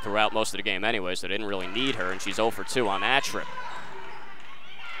 20 throughout most of the game anyway, so they didn't really need her, and she's 0 for 2 on that trip.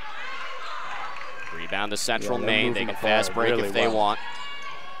 Rebound to Central Maine. They can fast break if they want.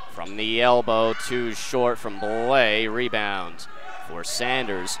 From the elbow, too short from Blay. Rebound for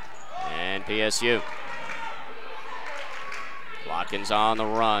Sanders and PSU. Watkins on the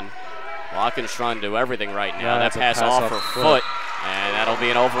run. Watkins trying to do everything right now. That pass off her foot, and that'll be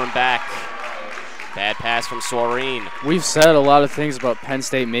an over and back. Bad pass from Soarine. We've said a lot of things about Penn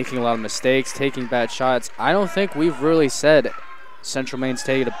State making a lot of mistakes, taking bad shots. I don't think we've really said Central Maine's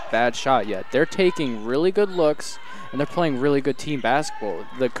taking a bad shot yet. They're taking really good looks, and they're playing really good team basketball.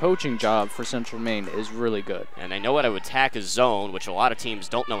 The coaching job for Central Maine is really good. And they know how to attack a zone, which a lot of teams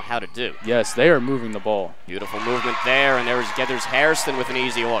don't know how to do. Yes, they are moving the ball. Beautiful movement there, and there's Hairston with an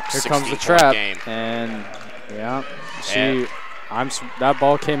easy look. Here comes the trap, and yeah, that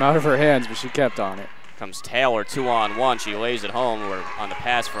ball came out of her hands, but she kept on it. Comes Taylor 2-on-1. She lays it home. We're on the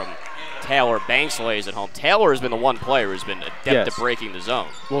pass from Taylor. Banks lays it home. Taylor has been the one player who's been adept at breaking the zone.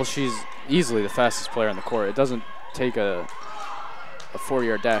 Well, she's easily the fastest player on the court. It doesn't take a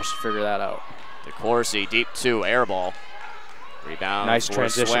 4-yard dash to figure that out. DeCourcy, deep 2, air ball. Rebound. Nice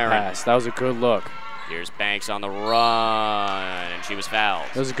transition pass. That was a good look. Here's Banks on the run, and she was fouled.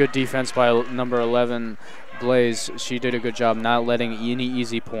 That was a good defense by number 11, Blaze. She did a good job not letting any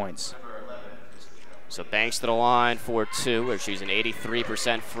easy points. So Banks to the line for 2, where she's an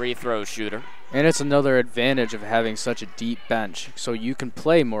 83% free throw shooter. And it's another advantage of having such a deep bench, so you can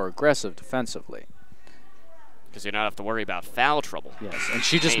play more aggressive defensively. Because you don't have to worry about foul trouble. Yes, and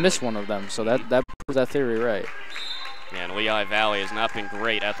she just missed one of them, so that proves that theory right. Yeah, and Lehigh Valley has not been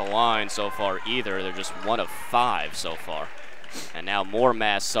great at the line so far either. They're just 1 of 5 so far. And now more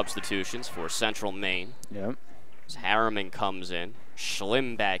mass substitutions for Central Maine. Yep. As Harriman comes in,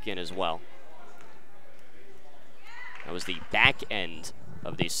 Schlim back in as well. That was the back end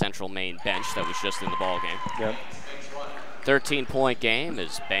of the Central Maine bench that was just in the ball game. Yep. 13-point game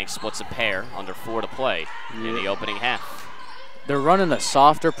as Banks splits a pair, under 4 to play in the opening half. They're running a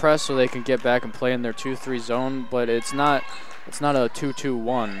softer press so they can get back and play in their 2-3 zone, but it's not a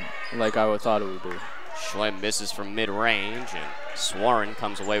 2-2-1 like I would thought it would be. Schlim misses from mid-range, and Swarren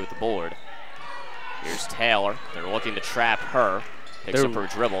comes away with the board. Here's Taylor. They're looking to trap her. Picks up her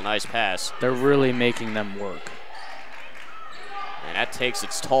dribble. Nice pass. They're really making them work. And that takes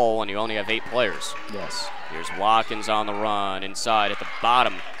its toll when you only have 8 players. Yes. Here's Watkins on the run inside at the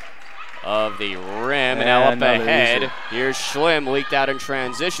bottom of the rim. And now up ahead. Here's Schlim leaked out in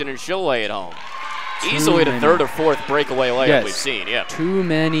transition, and she'll lay it home. Easily the 3rd or 4th breakaway layup we've seen. Yeah. Too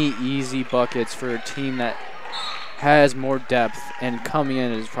many easy buckets for a team that has more depth, and coming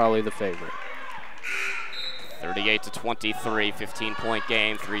in is probably the favorite. 38-23, 15-point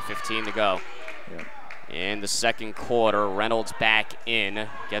game, 3:15 to go. Yep. In the second quarter, Reynolds back in.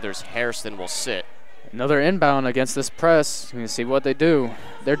 Gathers Hairston will sit. Another inbound against this press. We're going to see what they do.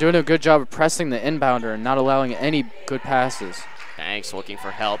 They're doing a good job of pressing the inbounder and not allowing any good passes. Banks looking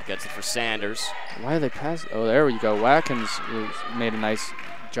for help, gets it for Sanders. Why are they passing? Oh, there we go. Watkins made a nice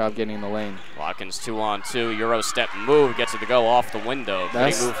job getting in the lane. Watkins 2-on-2, Euro step move, gets it to go off the window.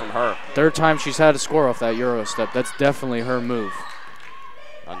 Great move from her. 3rd time she's had a score off that Euro step. That's definitely her move.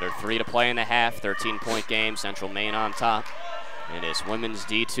 Under 3 to play in the half, 13-point game, Central Maine on top. In this women's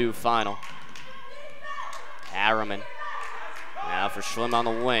D2 final. Harriman. Now for Schlim on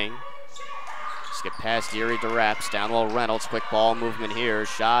the wing. Skip past Erie DeRaps, down low Reynolds, quick ball movement here.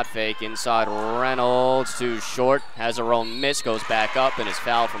 Shot fake inside Reynolds, too short, has her own miss, goes back up and is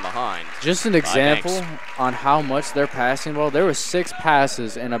fouled from behind. Just an example on how much they're passing well. There were 6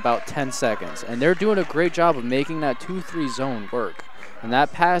 passes in about 10 seconds, and they're doing a great job of making that 2-3 zone work. And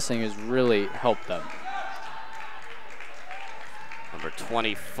that passing has really helped them. Number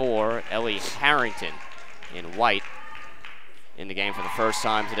 24, Ellie Harrington in white in the game for the first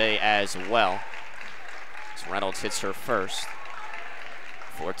time today as well. As Reynolds hits her first.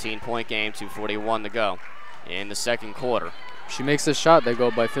 14-point game, 2:41 to go in the second quarter. If she makes this shot, they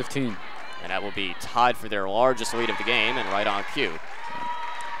go by 15. And that will be tied for their largest lead of the game and right on cue.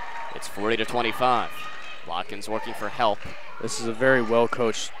 It's 40-25. Watkins working for help. This is a very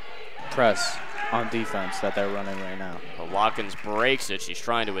well-coached press on defense that they're running right now. But Watkins breaks it. She's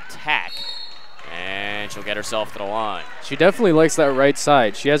trying to attack, and she'll get herself to the line. She definitely likes that right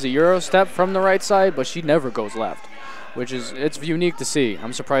side. She has a Euro step from the right side, but she never goes left, which is it's unique to see.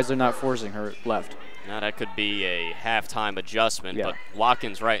 I'm surprised they're not forcing her left. Now that could be a halftime adjustment, but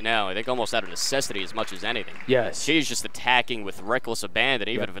Watkins right now, I think almost out of necessity as much as anything. Yes. She's just attacking with reckless abandon,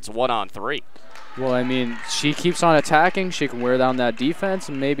 even if it's 1-on-3. Well, I mean, she keeps on attacking. She can wear down that defense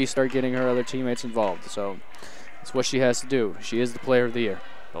and maybe start getting her other teammates involved. So that's what she has to do. She is the player of the year.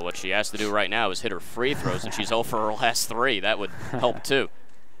 But what she has to do right now is hit her free throws, and she's 0 for her last 3. That would help, too.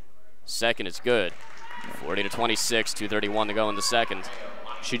 Second is good. 40-26, 2:31 to go in the second.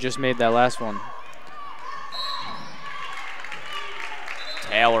 She just made that last one.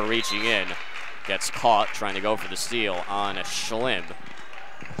 Taylor reaching in, gets caught trying to go for the steal on a Schlim.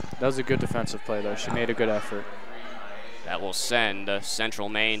 That was a good defensive play, though. She made a good effort. That will send Central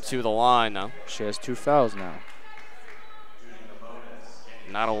Maine to the line, though. She has 2 fouls now.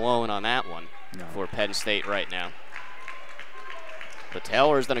 Not alone on that one for Penn State right now. But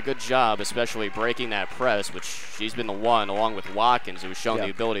Taylor has done a good job, especially breaking that press, which she's been the one, along with Watkins, who's shown the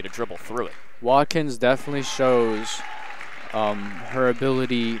ability to dribble through it. Watkins definitely shows her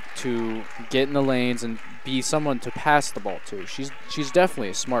ability to get in the lanes and be someone to pass the ball to. She's definitely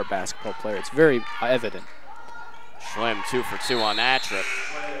a smart basketball player. It's very evident. Schlim 2 for 2 on that trip.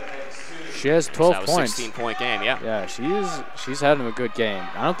 She has 12 points. 16-point game, yeah. Yeah, she's having a good game.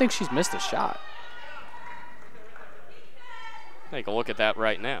 I don't think she's missed a shot. Take a look at that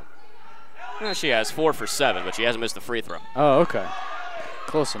right now. Well, she has 4 for 7, but she hasn't missed a free throw. Oh, okay.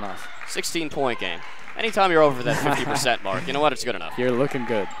 Close enough. 16-point game. Anytime you're over that 50% mark, you know what? It's good enough. You're looking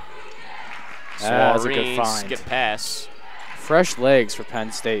good. That's a good find. Skip pass. Fresh legs for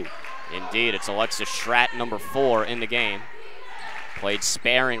Penn State. Indeed, it's Alexis Schratt, number 4 in the game. Played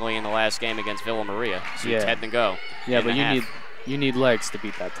sparingly in the last game against Villa Maria. So it's head and go. Yeah, but you need legs to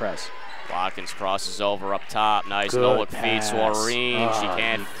beat that press. Watkins crosses over up top. Nice no-look feed. Soireen, she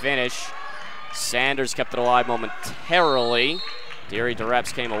can't finish. Sanders kept it alive momentarily. Deary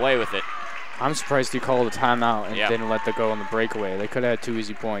DeReps came away with it. I'm surprised he called a timeout and didn't let the go on the breakaway. They could have had 2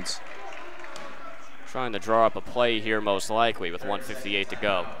 easy points. Trying to draw up a play here most likely with 1:58 to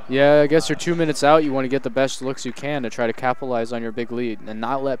go. Yeah, I guess you're 2 minutes out. You want to get the best looks you can to try to capitalize on your big lead and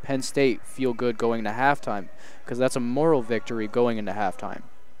not let Penn State feel good going into halftime, because that's a moral victory going into halftime.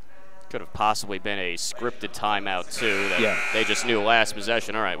 Could have possibly been a scripted timeout, too. That they just knew last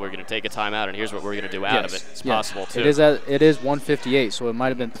possession, all right, we're going to take a timeout, and here's what we're going to do out of it. It's possible, too. It is 1:58, so it might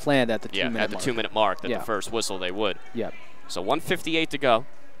have been planned at the 2-minute mark. At the 2-minute mark, at the first whistle they would. Yeah. So 1:58 to go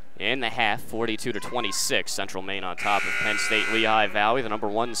in the half, 42-26. Central Maine on top of Penn State Lehigh Valley, the number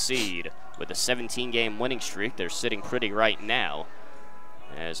 1 seed. With a 17-game winning streak, they're sitting pretty right now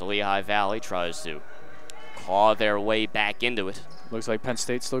as Lehigh Valley tries to claw their way back into it. Looks like Penn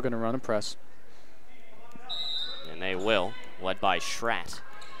State's still going to run and press. And they will, led by Schratt,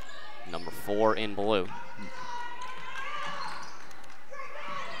 number 4 in blue.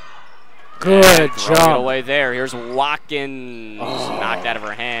 Good jump. It away there. Here's Watkins, knocked out of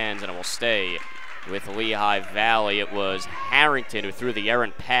her hands, and it will stay with Lehigh Valley. It was Harrington who threw the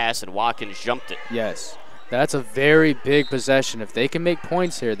errant pass, and Watkins jumped it. Yes, that's a very big possession. If they can make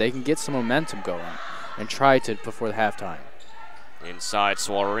points here, they can get some momentum going and try to before the halftime. Inside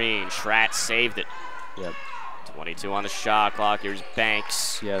Soireen, Schratt saved it. Yep. 22 on the shot clock. Here's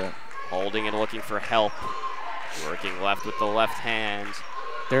Banks. Yeah. Holding and looking for help. Working left with the left hand.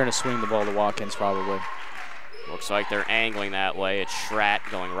 They're going to swing the ball to Watkins probably. Looks like they're angling that way. It's Schratt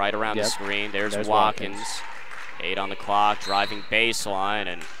going right around the screen. There's Watkins. 8 on the clock, driving baseline,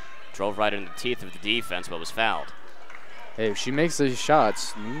 and drove right into the teeth of the defense, but was fouled. Hey, if she makes these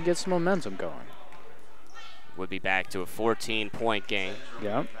shots, you can get some momentum going. Would be back to a 14-point game.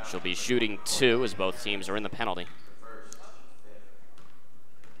 Yeah. She'll be shooting 2 as both teams are in the penalty.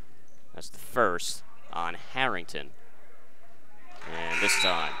 That's the first on Harrington. And this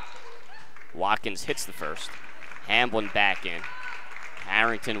time, Watkins hits the first. Hamblin back in.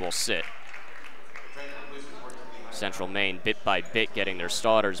 Harrington will sit. Central Maine, bit by bit, getting their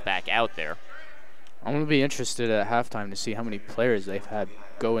starters back out there. I'm going to be interested at halftime to see how many players they've had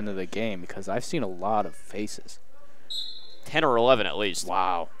go into the game, because I've seen a lot of faces. 10 or 11 at least.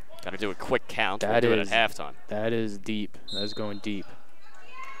 Wow. Got to do a quick count. We'll do it at halftime. That is deep. That is going deep.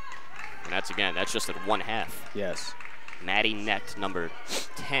 And that's just at 1 half. Yes. Maddie Necht, number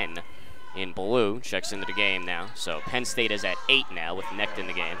 10 in blue, checks into the game now. So Penn State is at 8 now with Necht in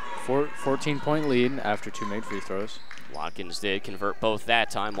the game. 14-point lead after 2 made free throws. Watkins did convert both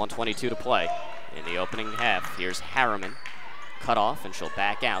that time, 1:22 to play in the opening half. Here's Harriman, cut off, and she'll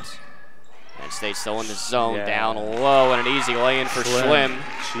back out. Penn State still in the zone, down low, and an easy lay-in for Schlim.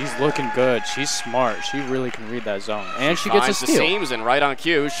 She's looking good. She's smart. She really can read that zone. And she gets a steal. The seams, and right on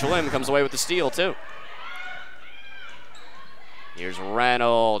cue, Schlim comes away with the steal, too. Here's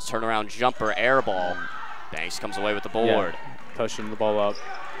Reynolds, turnaround jumper, air ball. Banks comes away with the board. Yeah, pushing the ball up.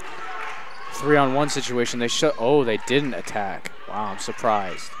 3-on-1 situation. They didn't attack. Wow, I'm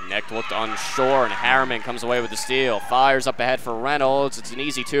surprised. Neck looked unsure, and Harriman comes away with the steal. Fires up ahead for Reynolds. It's an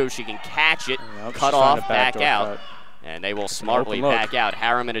easy two. She can catch it, cut off, back out. And they will smartly back out.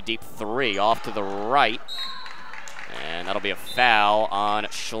 Harriman a deep three off to the right. And that'll be a foul on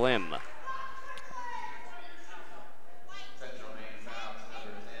Schlim.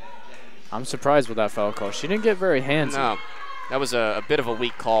 I'm surprised with that foul call. She didn't get very handsy. No, that was a bit of a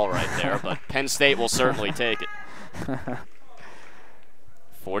weak call right there, but Penn State will certainly take it.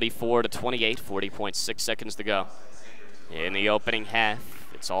 44 to 28, 40.6 seconds to go. In the opening half,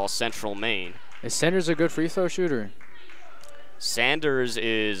 it's all Central Maine. Is Sanders a good free throw shooter? Sanders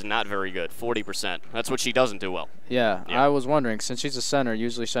is not very good, 40%. That's what she doesn't do well. Yeah, I was wondering, since she's a center,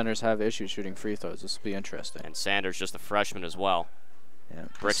 usually centers have issues shooting free throws. This will be interesting. And Sanders just a freshman as well. Yeah,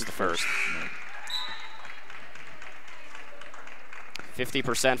 Bricks the first.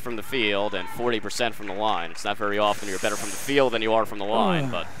 50% from the field and 40% from the line. It's not very often you're better from the field than you are from the line,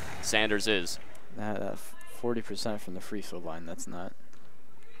 but Sanders is. 40% from the free throw line, that's not.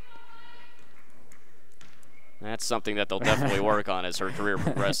 That's something that they'll definitely work on as her career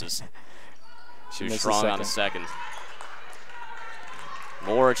progresses. Too strong on the second.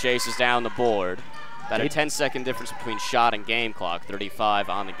 Moore chases down the board. About a 10-second difference between shot and game clock. 35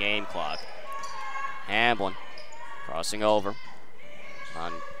 on the game clock. Hamblin crossing over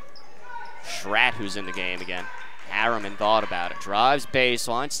on Schratt, who's in the game again. Harriman thought about it. Drives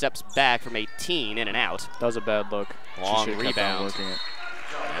baseline, steps back from 18, in and out. That was a bad look. Long rebound.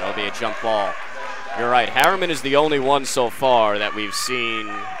 That'll be a jump ball. You're right. Harriman is the only one so far that we've seen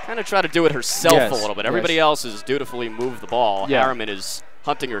kind of try to do it herself a little bit. Everybody else has dutifully moved the ball. Harriman is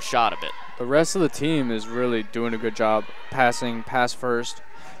hunting her shot a bit. The rest of the team is really doing a good job passing, pass first.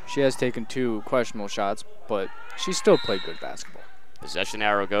 She has taken 2 questionable shots, but she still played good basketball. Possession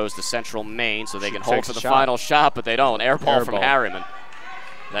arrow goes to Central Maine, so they can hold for the final shot, but they don't. Air ball from Harriman.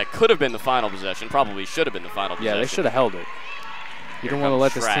 That could have been the final possession. Probably should have been the final possession. Yeah, they should have held it. You don't want to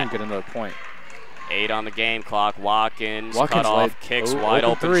let this team get another point. 8 on the game clock. Watkins cut off, kicks wide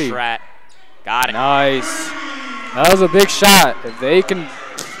open. Schratt. Got it. Nice. That was a big shot. If they can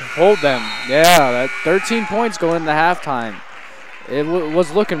hold them, that 13 points going into halftime. It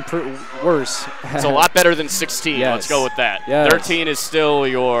was looking worse. It's a lot better than 16. Yes. Let's go with that. Yes. 13 is still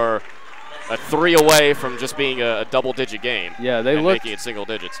a 3 away from just being a double-digit game. Yeah, making it single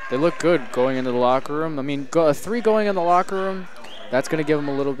digits. They look good going into the locker room. I mean, a 3 going in the locker room, that's going to give them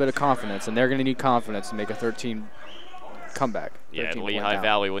a little bit of confidence, and they're going to need confidence to make a 13 comeback. Yeah, Lehigh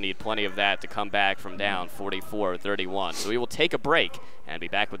Valley will need plenty of that to come back from down 44-31. So we will take a break and be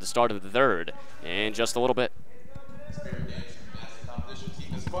back with the start of the third in just a little bit.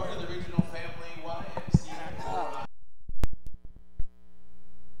 Part of the regional family YMCA.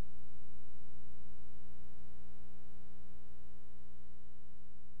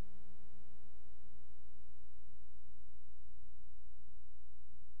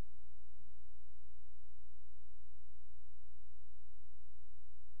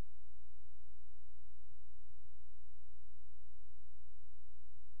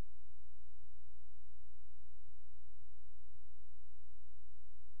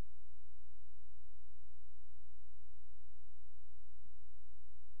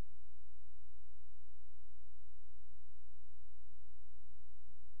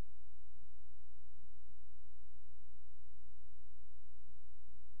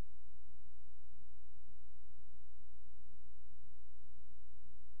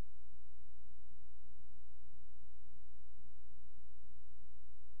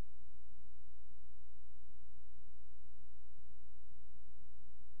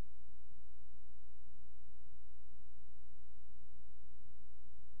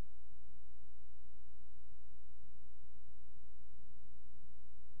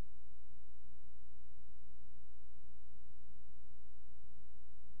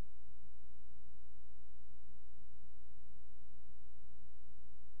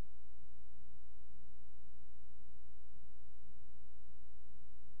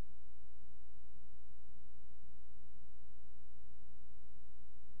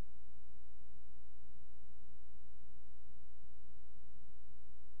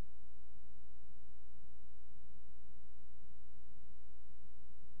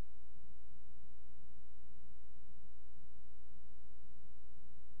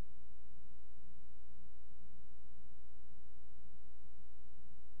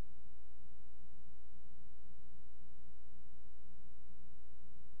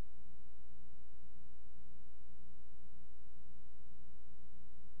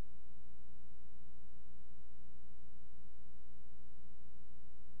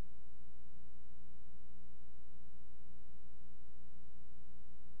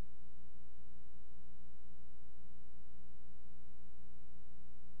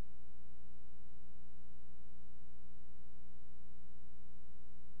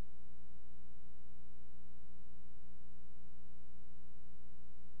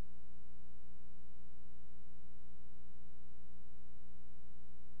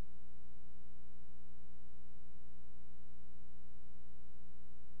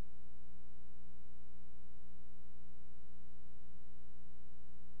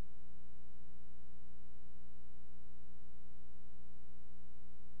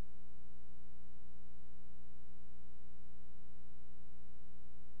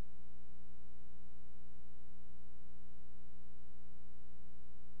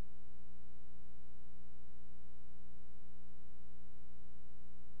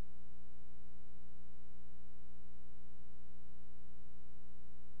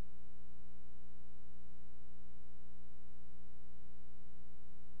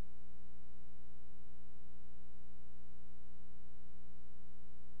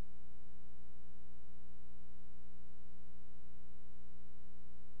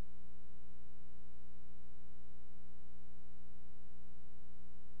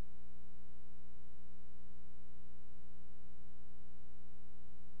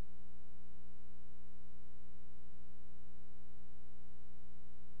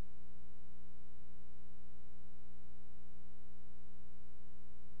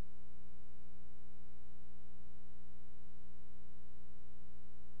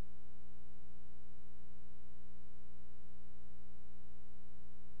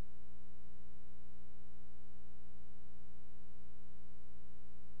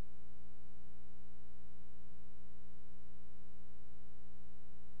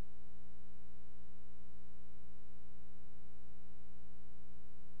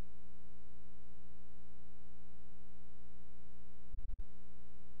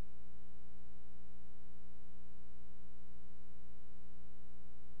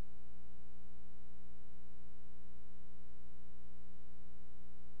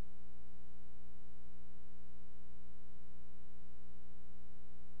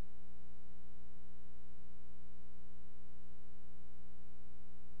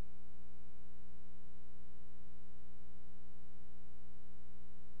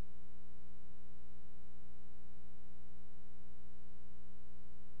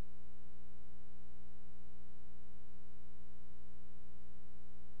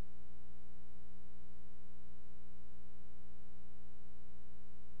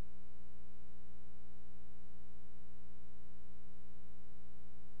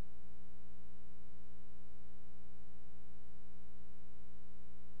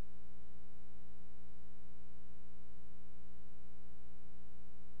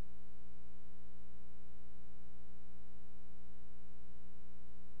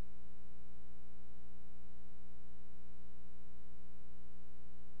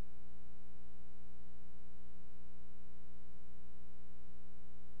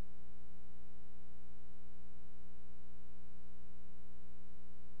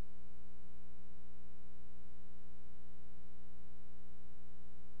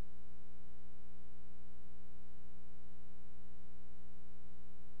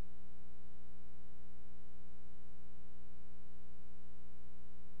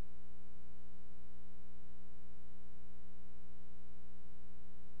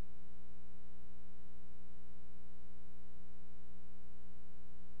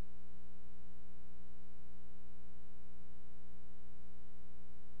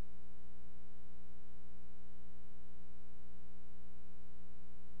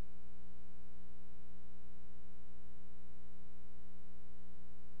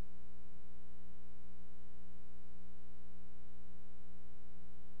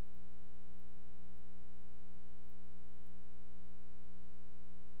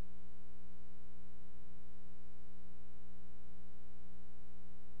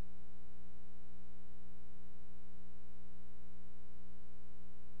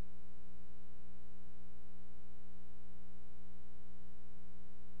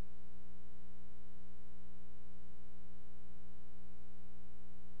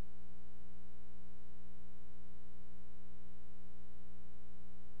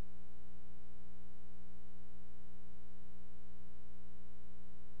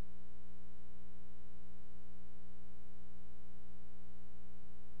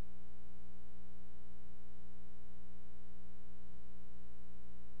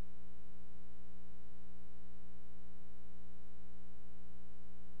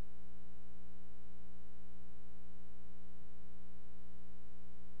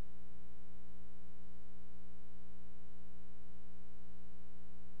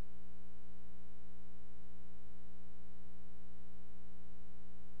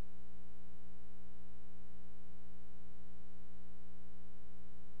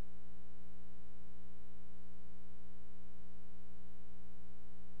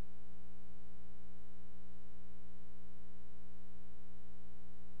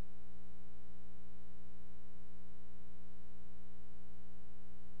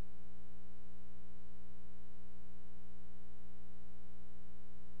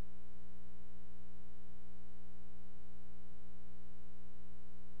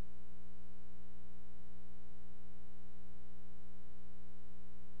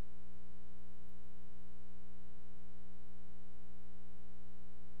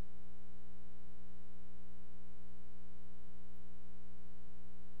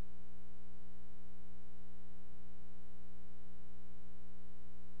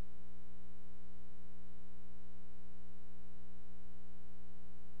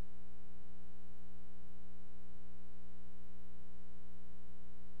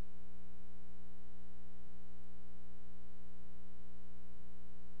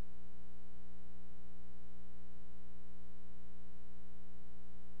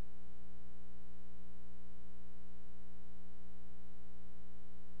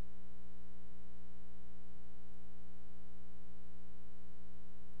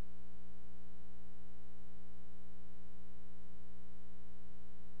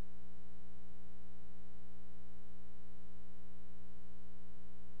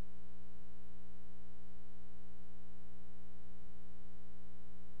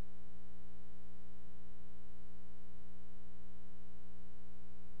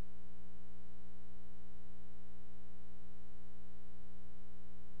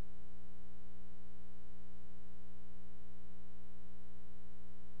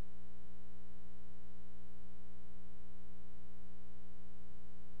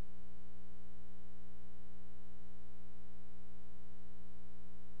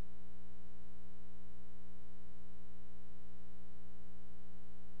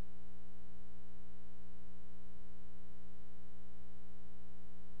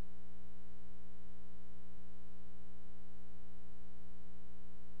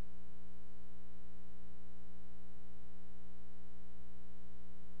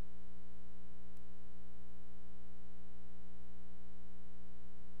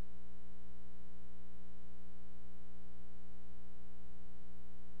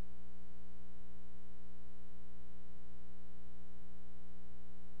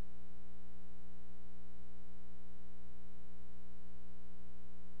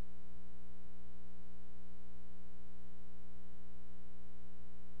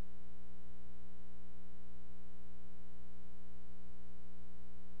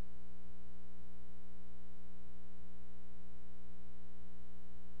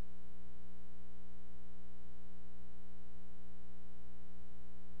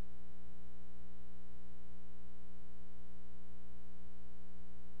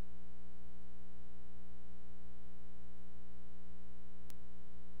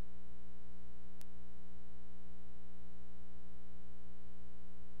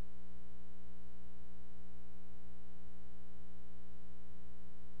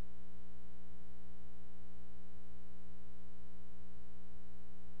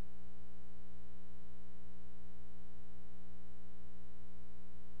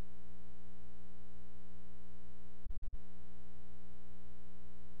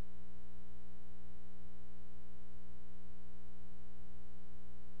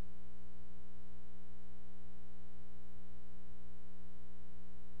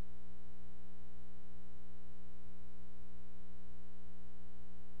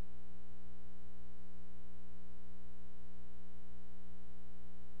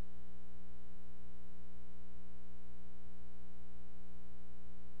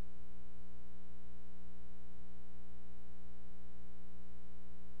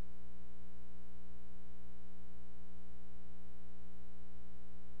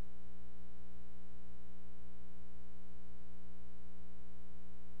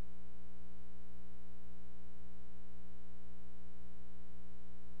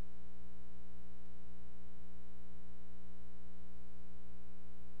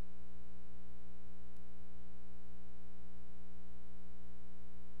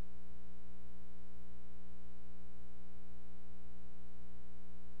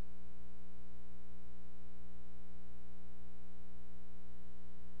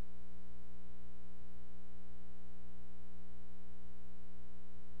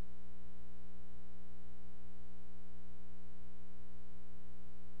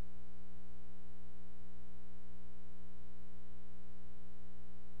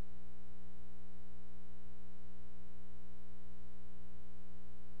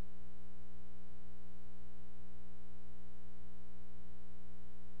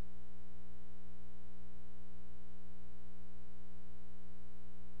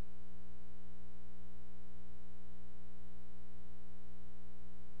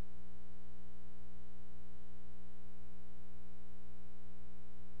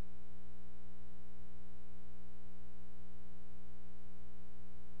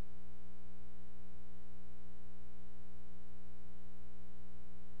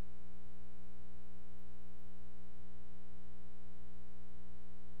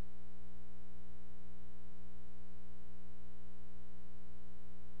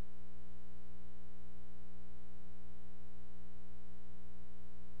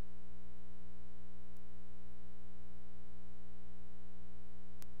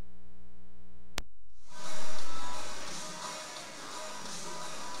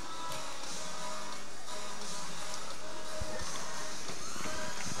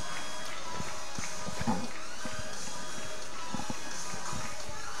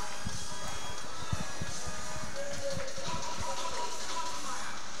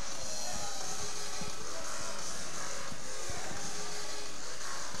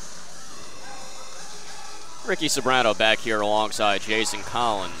 Ricky Sobrano back here alongside Jason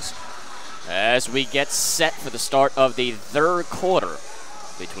Collins as we get set for the start of the third quarter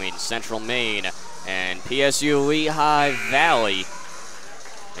between Central Maine and PSU Lehigh Valley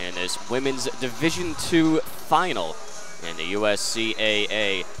in this Women's Division II final in the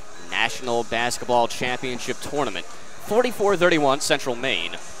USCAA National Basketball Championship Tournament. 44-31, Central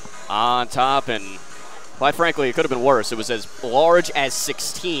Maine on top, and quite frankly, it could have been worse. It was as large as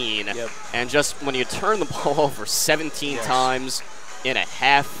 16, and just when you turn the ball over 17 times in a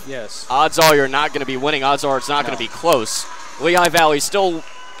half, odds are you're not going to be winning. Odds are it's not going to be close. Lehigh Valley still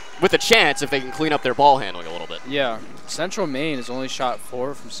with a chance if they can clean up their ball handling a little bit. Yeah, Central Maine has only shot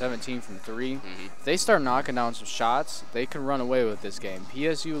 4 from 17 from 3. If they start knocking down some shots, they can run away with this game.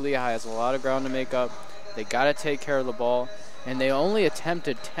 PSU Lehigh has a lot of ground to make up. They got to take care of the ball, and they only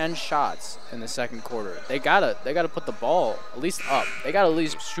attempted 10 shots in the second quarter. They gotta put the ball at least up. They gotta at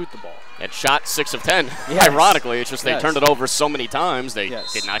least shoot the ball. It shot 6 of 10. Ironically, it's just they turned it over so many times they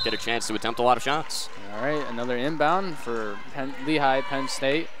did not get a chance to attempt a lot of shots. All right, another inbound for Lehigh, Penn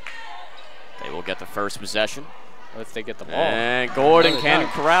State. They will get the first possession. If they get the ball. And Gordon can't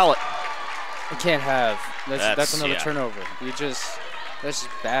corral it. You can't have. That's another turnover. That's just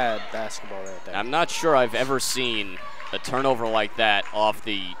bad basketball right there. I'm not sure I've ever seen a turnover like that off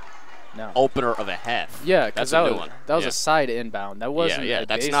the opener of a half. Yeah, because that was a side inbound. That wasn't a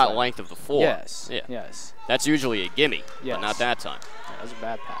that's baseline. not length of the floor. Yes. That's usually a gimme, but not that time. That was a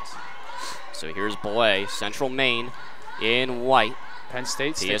bad pass. So here's Belay, Central Maine in white. Penn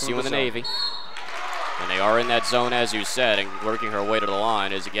State, TSU in the Navy. And they are in that zone, as you said, and working her way to the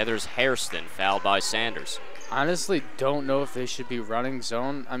line as Gathers Hairston, fouled by Sanders. Honestly, don't know if they should be running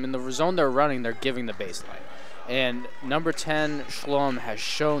zone. I mean, the zone they're running, they're giving the baseline. And number 10, Schlum, has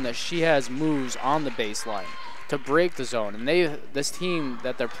shown that she has moves on the baseline to break the zone. And this team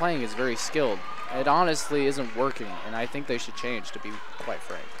that they're playing is very skilled. It honestly isn't working, and I think they should change, to be quite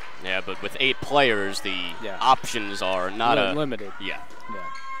frank. Yeah, but with 8 players, the options are not limited. Yeah.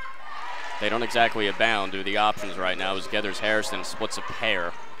 They don't exactly abound to the options right now as Gathers Hairston splits a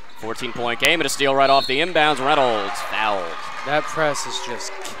pair. 14-point game and a steal right off the inbounds. Reynolds fouled. That press is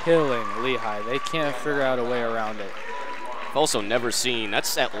just killing Lehigh. They can't figure out a way around it. I've also never seen,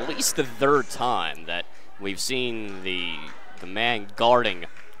 that's at least the third time that we've seen the man guarding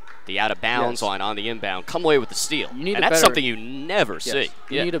the out-of-bounds line on the inbound come away with the steal. And that's something you never see.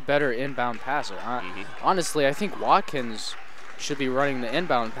 You need a better inbound passer. Honestly, I think Watkins should be running the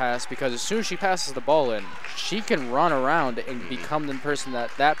inbound pass because as soon as she passes the ball in, she can run around and become the person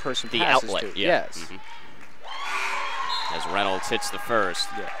that person passes outlet, to. Yes. As Reynolds hits the first.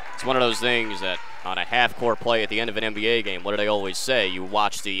 It's one of those things that on a half-court play at the end of an NBA game, what do they always say? You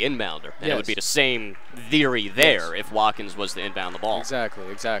watch the inbounder. And it would be the same theory there if Watkins was to inbound the ball. Exactly.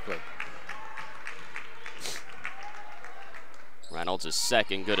 Reynolds is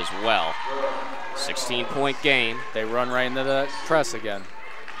second, good as well. 16-point game. They run right into the press again.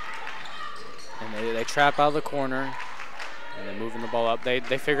 And they trap out of the corner, and they're moving the ball up. They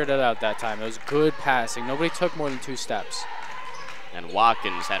figured it out that time. It was good passing. Nobody took more than 2 steps. And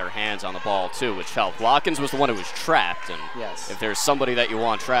Watkins had her hands on the ball, too, which helped. Watkins was the one who was trapped, and if there's somebody that you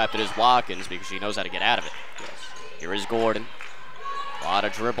want trapped, it is Watkins because she knows how to get out of it. Here is Gordon. A lot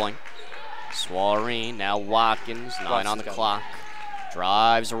of dribbling. Swareen, now Watkins, 9 on the clock.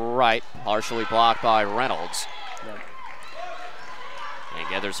 Drives right, partially blocked by Reynolds. And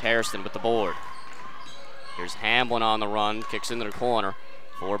Gathers Hairston with the board. Here's Hamlin on the run, kicks into the corner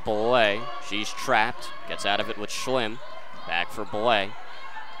for Belay. She's trapped, gets out of it with Schlim. Back for Belay.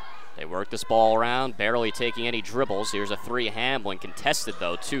 They work this ball around, barely taking any dribbles. Here's a 3 Hamlin, contested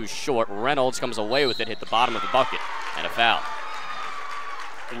though, too short. Reynolds comes away with it, hit the bottom of the bucket, and a foul.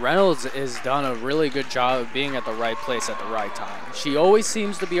 Reynolds has done a really good job of being at the right place at the right time. She always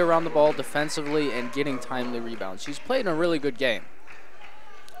seems to be around the ball defensively and getting timely rebounds. She's played a really good game.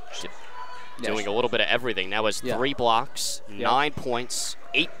 Doing a little bit of everything. Now has 3 blocks, 9 points,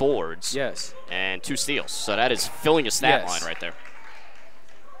 8 boards, and 2 steals. So that is filling a stat line right there.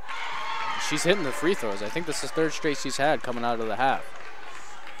 She's hitting the free throws. I think this is the 3rd straight she's had coming out of the half.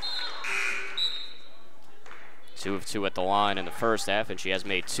 2 of 2 at the line in the first half, and she has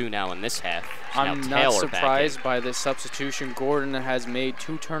made 2 now in this half. I'm not surprised by this substitution. Gordon has made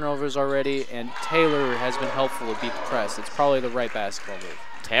 2 turnovers already, and Taylor has been helpful to beat the press. It's probably the right basketball move.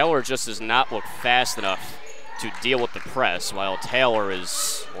 Taylor just does not look fast enough to deal with the press, while Taylor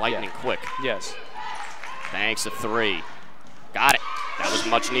is lightning quick. Banks a 3. Got it. That was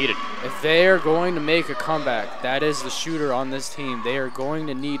much needed. If they are going to make a comeback, that is the shooter on this team. They are going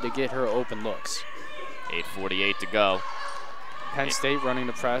to need to get her open looks. 8:48 to go. Penn State running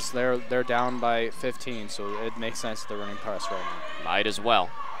the press. They're down by 15, so it makes sense that they're running press right now. Might as well.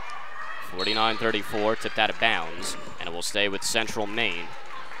 49-34, tipped out of bounds, and it will stay with Central Maine.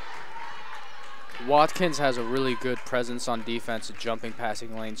 Watkins has a really good presence on defense, a jumping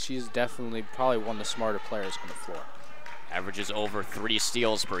passing lane. She's definitely probably one of the smarter players on the floor. Averages over 3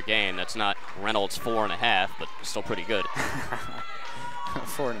 steals per game. That's not Reynolds' 4.5, but still pretty good.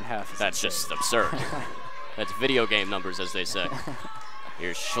 4.5. That's just absurd. That's video game numbers, as they say.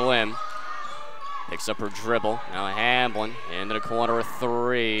 Here's Schlim. Picks up her dribble. Now Hamblin into the corner, a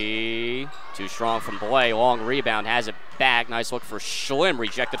 3. Too strong from Blay. Long rebound, has it back. Nice look for Schlim.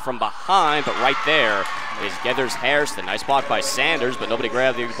 Rejected from behind, but right there is Geathers Hairston. Nice block by Sanders, but nobody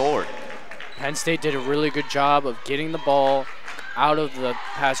grabbed the board. Penn State did a really good job of getting the ball out of the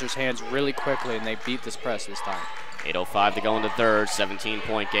passer's hands really quickly, and they beat this press this time. 8:05 to go in the third.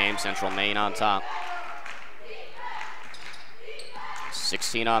 17-point game. Central Maine on top.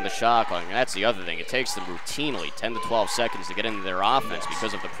 16 on the shot clock, and that's the other thing. It takes them routinely 10 to 12 seconds to get into their offense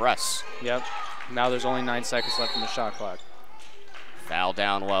because of the press. Yep. Now there's only 9 seconds left in the shot clock. Foul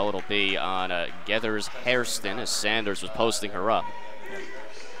down low. It'll be on Geathers Hairston as Sanders was posting her up. Yep.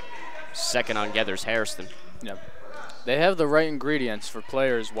 Second on Geathers Hairston. Yep. They have the right ingredients for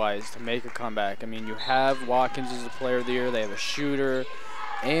players-wise to make a comeback. I mean, you have Watkins as the player of the year. They have a shooter,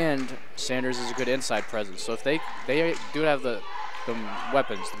 and Sanders is a good inside presence. So if they do have the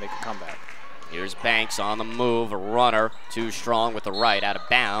weapons to make a comeback. Here's Banks on the move, a runner, too strong with the right, out of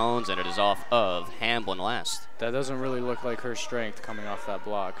bounds, and it is off of Hamblin last. That doesn't really look like her strength coming off that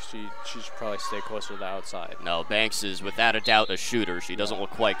block. She should probably stay closer to the outside. No, Banks is without a doubt a shooter. She doesn't look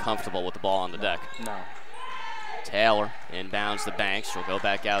quite comfortable with the ball on the deck. No. Taylor inbounds the Banks. She'll go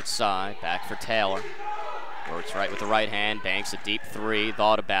back outside, back for Taylor. Works right with the right hand. Banks a deep 3.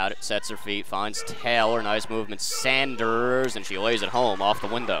 Thought about it. Sets her feet. Finds Taylor. Nice movement. Sanders. And she lays it home off the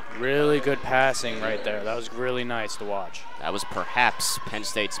window. Really good passing right there. That was really nice to watch. That was perhaps Penn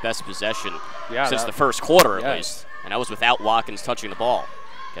State's best possession since the that, first quarter at least. And that was without Watkins touching the ball.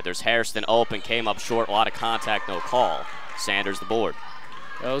 Yeah, there's Hairston open. Came up short. A lot of contact. No call. Sanders the board.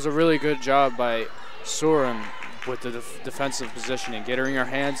 That was a really good job by Soren with the defensive positioning, getting her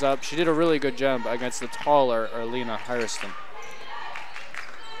hands up. She did a really good job against the taller Arlena Hairston.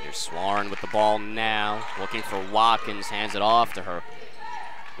 Here's Swarn with the ball now, looking for Watkins, hands it off to her.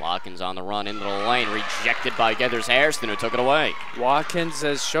 Watkins on the run into the lane, rejected by Geathers Hairston, who took it away. Watkins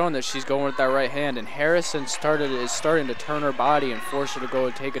has shown that she's going with that right hand, and Harrison is starting to turn her body and force her to go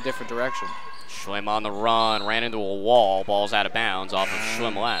and take a different direction. Schlim on the run, ran into a wall, ball's out of bounds off of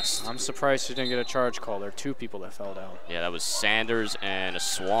Schlim last. I'm surprised she didn't get a charge call. There are 2 people that fell down. Yeah, that was Sanders and a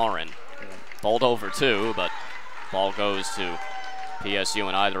Swarren. Bowled over 2, but ball goes to PSU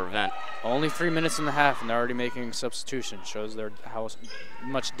in either event. Only 3 minutes and a half, and they're already making substitutions. Shows how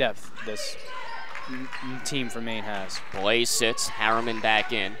much depth this team from Maine has. Blay sits, Harriman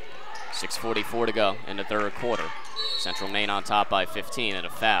back in. 6:44 to go in the third quarter. Central Maine on top by 15 and a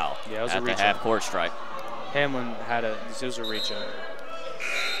foul at the half-court stripe. Hamlin had a reach out.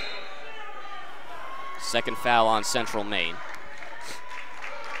 Second foul on Central Maine.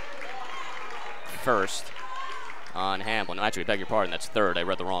 First on Hamlin. Actually, beg your pardon, that's third. I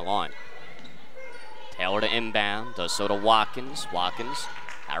read the wrong line. Taylor to inbound, does so to Watkins. Watkins,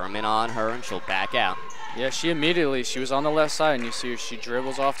 Harriman on her, and she'll back out. Yeah, she was on the left side, and you see her, she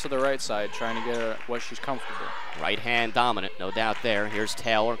dribbles off to the right side, trying to get her what she's comfortable. Right hand dominant, no doubt there. Here's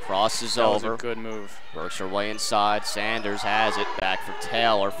Taylor, crosses over. That was a good move. Works her way inside. Sanders has it, back for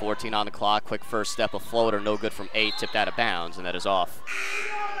Taylor. 14 on the clock, quick first step, a floater, no good from 8, tipped out of bounds, and that is off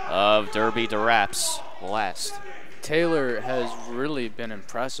of Derby DeRaps last. Taylor has really been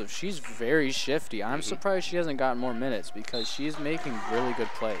impressive. She's very shifty. I'm surprised she hasn't gotten more minutes because she's making really good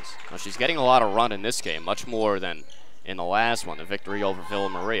plays. Well, she's getting a lot of run in this game, much more than in the last one, the victory over Villa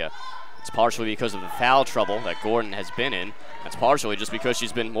Maria. It's partially because of the foul trouble that Gordon has been in. That's partially just because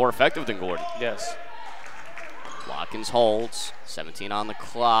she's been more effective than Gordon. Yes. Watkins holds, 17 on the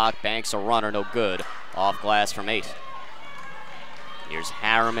clock. Banks a runner, no good. Off glass from 8. Here's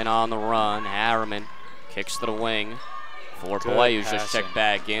Harriman on the run. Harriman kicks to the wing for Blay, who's just checked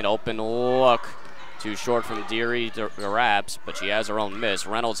back in. Open look. Too short from Deary DeRaps, but she has her own miss.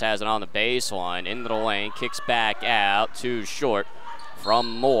 Reynolds has it on the baseline, into the lane, kicks back out. Too short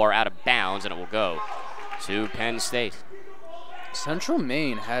from Moore, out of bounds, and it will go to Penn State. Central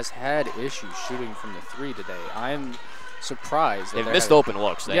Maine has had issues shooting from the 3 today. I'm surprised. They've missed open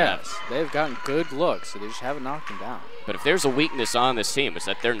looks. Yes, they've gotten good looks, so they just haven't knocked them down. But if there's a weakness on this team, it's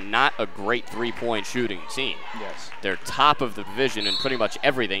that they're not a great three-point shooting team. Yes. They're top of the division in pretty much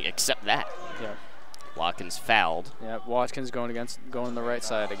everything except that. Yeah. Watkins fouled. Yeah, Watkins going the right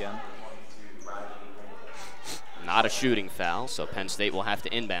side again. Not a shooting foul, so Penn State will have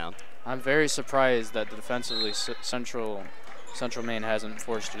to inbound. I'm very surprised that defensively Central Maine hasn't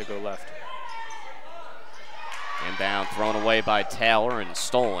forced you to go left. Inbound thrown away by Taylor and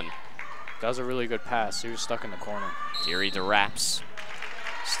stolen. That was a really good pass. He was stuck in the corner. Deary DeRaps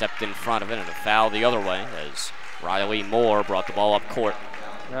stepped in front of it, and a foul the other way as Riley Moore brought the ball up court.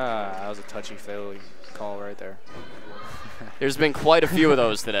 That was a touchy-feely call right there. There's been quite a few of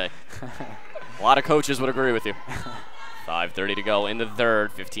those today. A lot of coaches would agree with you. 5:30 to go in the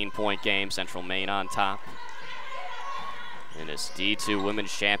third, 15-point game. Central Maine on top in this D2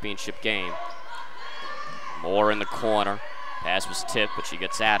 Women's Championship game. Moore in the corner. Pass was tipped, but she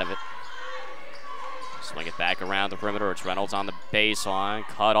gets out of it. Swing it back around the perimeter. It's Reynolds on the baseline.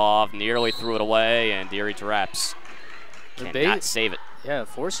 Cut off, nearly threw it away, and Deary DeRaps cannot save it. Yeah,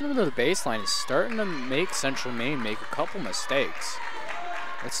 forcing them to the baseline is starting to make Central Maine make a couple mistakes.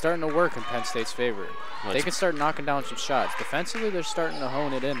 It's starting to work in Penn State's favor. Well, they can start knocking down some shots. Defensively, they're starting to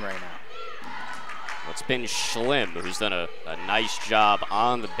hone it in right now. Well, it's been Schlim who's done a nice job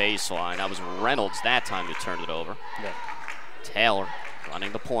on the baseline. That was Reynolds that time who turned it over. Yeah. Taylor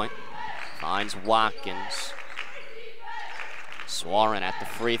running the point. Finds Watkins. Swarin at the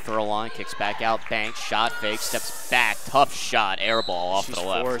free throw line. Kicks back out. Banks. Shot fake. Steps back. Tough shot. Air ball off to the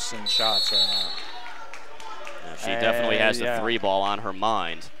left. She's forcing shots right now. She definitely has the three ball on her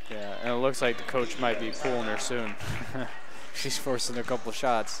mind. Yeah, and it looks like the coach might be pulling her soon. She's forcing a couple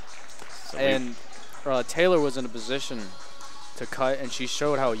shots. So and Taylor was in a position to cut, and she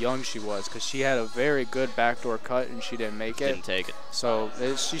showed how young she was because she had a very good backdoor cut, and she didn't make it. Didn't take it. So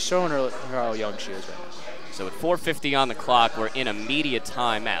she's showing her how young she is right now. So with 4:50 on the clock, we're in immediate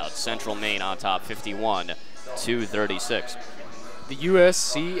timeout. Central Maine on top 51-36. The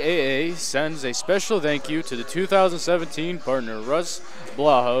USCAA sends a special thank you to the 2017 partner Russ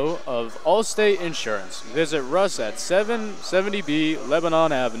Blaho of Allstate Insurance. Visit Russ at 770B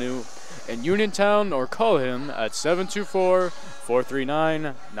Lebanon Avenue in Uniontown or call him at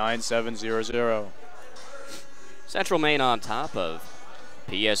 724-439-9700. Central Maine on top of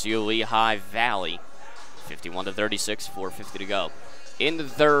PSU Lehigh Valley, 51-36, 4:50 to go. In the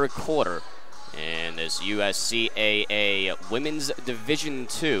third quarter, in this USCAA Women's Division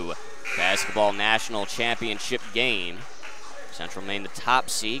II Basketball National Championship game. Central Maine, the top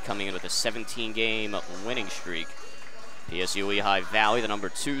seed, coming in with a 17-game winning streak. PSU Lehigh Valley, the number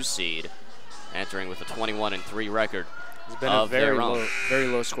 2 seed, entering with a 21-3 record. It's been a very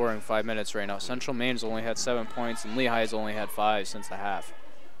low scoring 5 minutes right now. Central Maine's only had 7 points, and Lehigh's only had 5 since the half.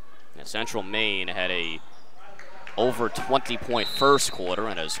 And Central Maine had a over 20-point first quarter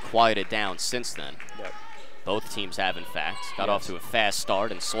and has quieted down since then. Yep. Both teams have, in fact, got off to a fast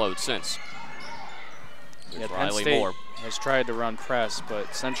start and slowed since. Yeah, Penn Riley State Moore has tried to run press,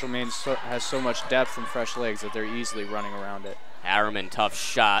 but Central Maine has so much depth and fresh legs that they're easily running around it. Harriman, tough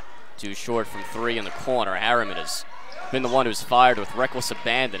shot, too short from 3 in the corner. Harriman has been the one who's fired with reckless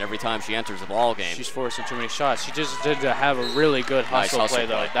abandon every time she enters the ball game. She's forcing too many shots. She just did have a really good hustle play,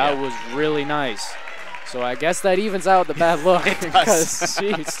 though. That was really nice. So I guess that evens out the bad look because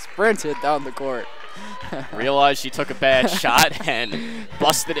she sprinted down the court. Realized she took a bad shot and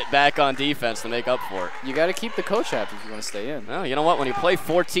busted it back on defense to make up for it. You got to keep the coach happy if you want to stay in. Well, you know what? When you play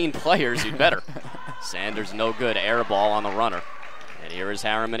 14 players, you'd better. Sanders no good. Air ball on the runner. And here is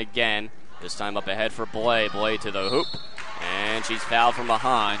Harriman again. This time up ahead for Blay. Blay to the hoop. And she's fouled from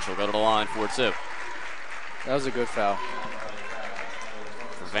behind. She'll go to the line for 2. That was a good foul.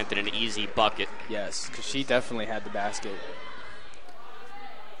 Prevented an easy bucket. Yes, because she definitely had the basket.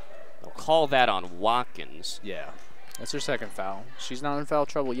 They'll call that on Watkins. Yeah, that's her second foul. She's not in foul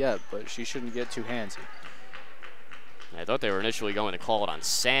trouble yet, but she shouldn't get too handsy. I thought they were initially going to call it on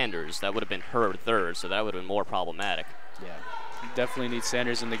Sanders. That would have been her third, so that would have been more problematic. Yeah, you definitely need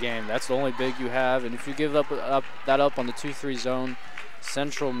Sanders in the game. That's the only big you have, and if you give that up on the 2-3 zone,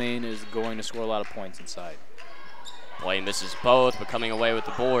 Central Maine is going to score a lot of points inside. Blay misses both, but coming away with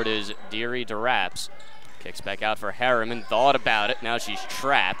the board is Deary DeRaps. Kicks back out for Harriman. Thought about it. Now she's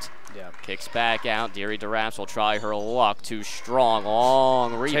trapped. Yeah. Kicks back out. Deary DeRaps will try her luck. Too strong.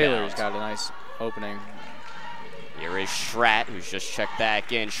 Long rebound. Taylor's got a nice opening. Here is Schratt, who's just checked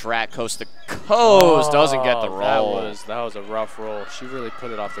back in. Schratt coast to coast. Doesn't get the roll. That was a rough roll. She really put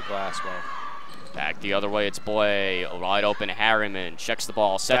it off the glass well. Back the other way, it's Blay. Wide open Harriman. Checks the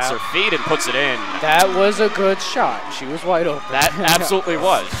ball, sets her feet, and puts it in. That was a good shot. She was wide open. That absolutely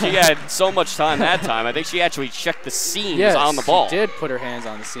was. She had so much time that time. I think she actually checked the seams on the ball. She did put her hands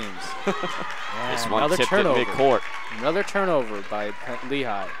on the seams. This one tipped at midcourt. Another turnover by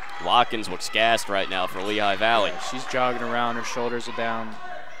Lehigh. Watkins looks gassed right now for Lehigh Valley. Yeah, she's jogging around, her shoulders are down.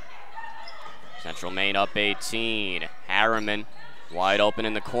 Central Maine up 18. Harriman wide open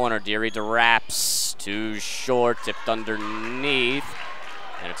in the corner. Deary DeRaps, too short, tipped underneath.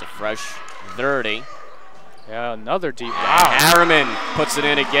 And it's a fresh 30. Yeah, another deep. Wow. Harriman puts it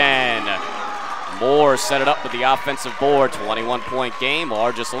in again. Moore set it up with the offensive board. 21-point game,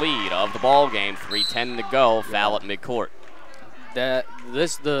 largest lead of the ball game. 3:10 to go. Foul at midcourt.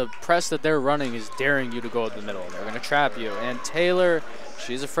 The press that they're running is daring you to go to the middle. They're going to trap you. And Taylor,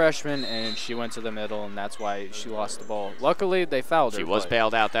 she's a freshman, and she went to the middle, and that's why she lost the ball. Luckily, they fouled her. She was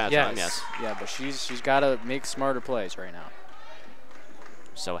bailed out that time, yes. Yeah, but she's got to make smarter plays right now.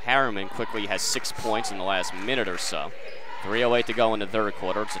 So Harriman quickly has 6 points in the last minute or so. 3:08 to go in the third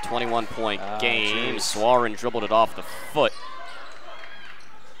quarter. It's a 21-point game. Swarin dribbled it off the foot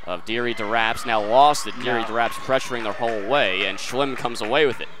of Deary DeRaps. Now lost it. Deary DeRaps pressuring the whole way, and Schlim comes away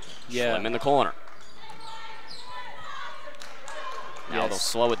with it. Yeah. Schlim in the corner. Now they'll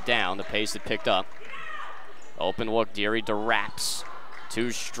slow it down. The pace had picked up. Open look, Deary DeRaps. Too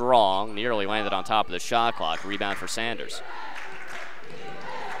strong. Nearly landed on top of the shot clock. Rebound for Sanders.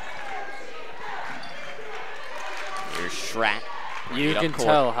 Here's Schratt. You can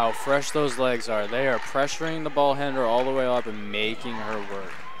tell how fresh those legs are. They are pressuring the ball handler all the way up and making her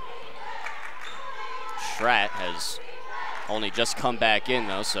work. Schratt has only just come back in,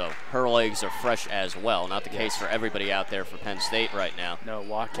 though, so her legs are fresh as well. Not the case for everybody out there for Penn State right now. No,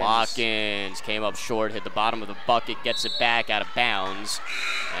 Watkins came up short, hit the bottom of the bucket, gets it back out of bounds,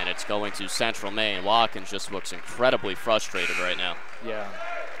 and it's going to Central Maine. Watkins just looks incredibly frustrated right now. Yeah.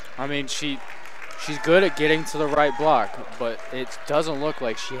 I mean, she's good at getting to the right block, but it doesn't look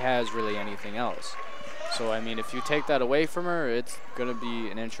like she has really anything else. So, I mean, if you take that away from her, it's going to be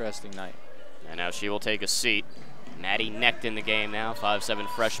an interesting night. And now she will take a seat. Maddie Necht in the game now, 5'7"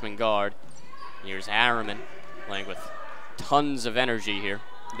 freshman guard. Here's Harriman playing with tons of energy here.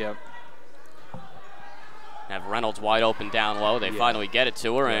 Yep. Have Reynolds wide open down low. They finally get it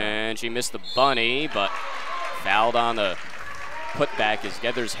to her, and she missed the bunny, but fouled on the putback is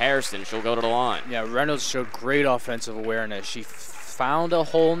Geathers Harrison. She'll go to the line. Yeah, Reynolds showed great offensive awareness. She found a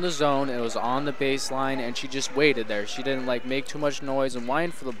hole in the zone. It was on the baseline, and she just waited there. She didn't make too much noise and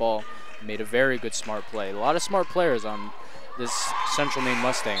whine for the ball. Made a very good smart play. A lot of smart players on this Central Maine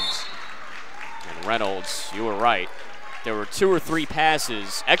Mustangs. And Reynolds, you were right. There were 2 or 3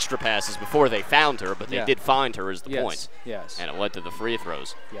 passes, extra passes, before they found her, but they did find her is the point. Yes. And it led to the free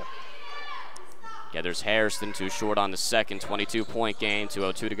throws. Yep. Yeah, there's Harrison, too short on the second. 22-point game,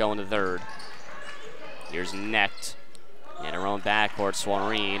 2:02 to go in the third. Here's Necht. In her own backcourt,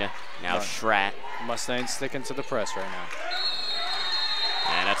 Swareen. Now Schratt. Mustangs sticking to the press right now.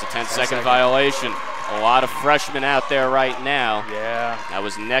 And that's a 10-second violation. A lot of freshmen out there right now. Yeah. That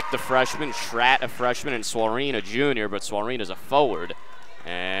was Necht, a freshman, Schratt, a freshman, and Swareen, a junior, but Swareen is a forward.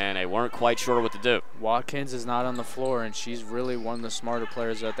 And they weren't quite sure what to do. Watkins is not on the floor, and she's really one of the smarter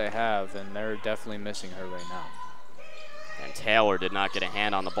players that they have, and they're definitely missing her right now. And Taylor did not get a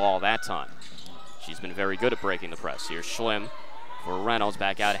hand on the ball that time. She's been very good at breaking the press. Here's Schlim for Reynolds.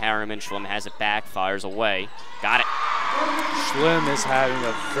 Back out Harriman. Schlim has it back, fires away. Got it. Schlim is having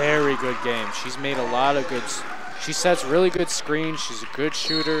a very good game. She's made a lot of good. She sets really good screens. She's a good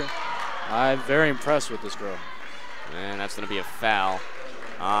shooter. I'm very impressed with this girl. And that's going to be a foul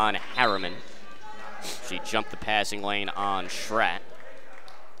on Harriman. She jumped the passing lane on Schratt.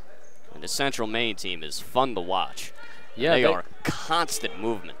 And the Central Maine team is fun to watch. Yeah, they are constant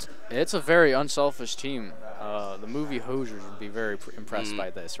movement. It's a very unselfish team. The movie Hoosiers would be very impressed by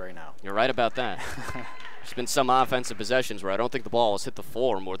this right now. You're right about that. There's been some offensive possessions where I don't think the ball has hit the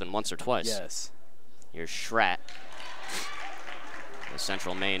floor more than once or twice. Yes. Here's Schratt. The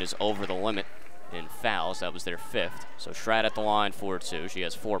Central Maine is over the limit in fouls. That was their 5th. So Schratt at the line for 2. She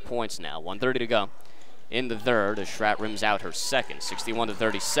has 4 points now. 1:30 to go in the third as Schratt rims out her second.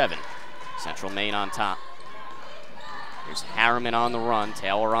 61-37. Central Maine on top. Here's Harriman on the run.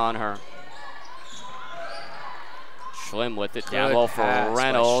 Taylor on her. Schlim with it. Down low for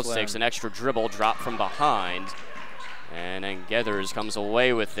Reynolds. Takes an extra dribble. Drop from behind. And then Geathers comes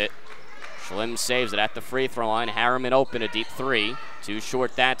away with it. Schlim saves it at the free throw line. Harriman open, a deep 3. Too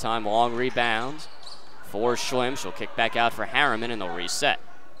short that time. Long rebound for Schlim. She'll kick back out for Harriman, and they'll reset.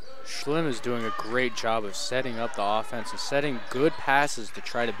 Schlim is doing a great job of setting up the offense and setting good passes to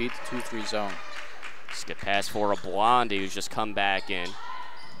try to beat the 2-3 zone. Skip pass for a Blondie who's just come back in.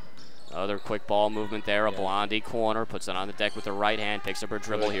 Other quick ball movement there. A Blondie corner. Puts it on the deck with her right hand. Picks up her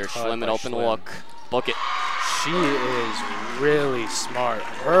dribble here. Schlim, an open look. Book it. She is really smart.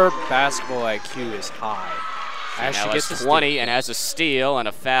 Her basketball IQ is high. She now has 20 and has a steal and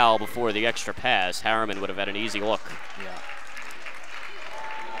a foul before the extra pass. Harriman would have had an easy look. Yeah.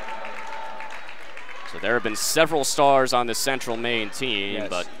 So there have been several stars on the Central Maine team, Yes.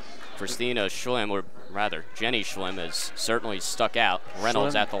 but Christina Schlim, or rather Jenny Schlim, has certainly stuck out.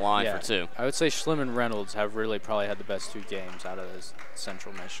 Reynolds at the line for 2. I would say Schlim and Reynolds have really probably had the best 2 games out of this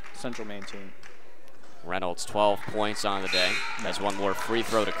Central Maine team. Reynolds 12 points on the day. Has one more free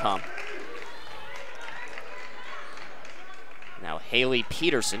throw to come. Now Haley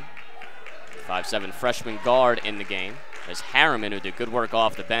Peterson, 5'7" freshman guard in the game, as Harriman, who did good work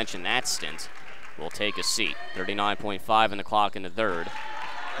off the bench in that stint, will take a seat. 39.5 in the clock in the third.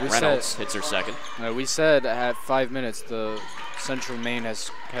 Reynolds hits her second. We said at 5 minutes the Central Maine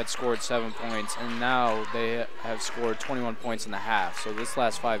had scored 7 points, and now they have scored 21 points in the half. So this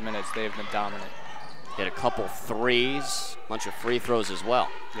last 5 minutes, they have been dominant. Hit a couple threes, bunch of free throws as well.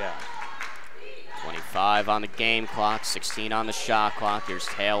 Yeah. 25 on the game clock, 16 on the shot clock. Here's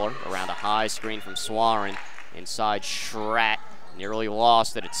Taylor around a high screen from Swarin. Inside Schratt, nearly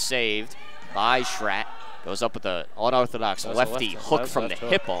lost it. It's saved by Schratt. Goes up with the unorthodox lefty hook from the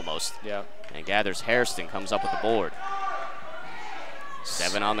hip almost. Yeah. And gathers Hairston, comes up with the board.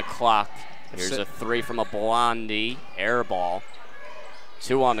 7 on the clock. Here's a 3 from a Blondie, air ball.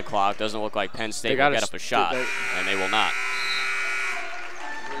 2 on the clock. Doesn't look like Penn State will get up a shot, and they will not.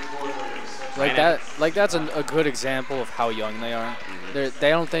 That's a good example of how young they are. They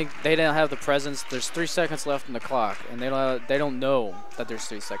don't have the presence. There's 3 seconds left in the clock, and they don't know that there's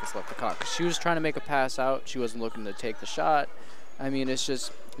 3 seconds left in the clock. She was trying to make a pass out. She wasn't looking to take the shot. I mean, it's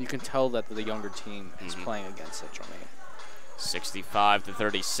just you can tell that the younger team is playing against Central Maine.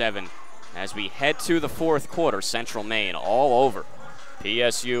 65-37 as we head to the fourth quarter. Central Maine all over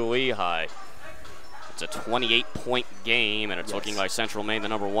PSU Lehigh. It's a 28-point game, and it's looking like Central Maine, the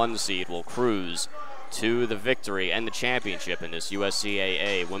 #1 seed, will cruise to the victory and the championship in this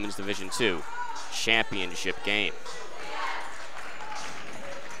USCAA Women's Division II championship game.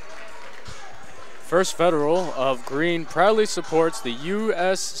 First Federal of Green proudly supports the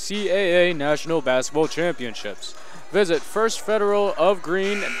USCAA National Basketball Championships. Visit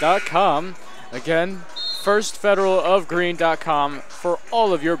firstfederalofgreen.com. Again, firstfederalofgreen.com for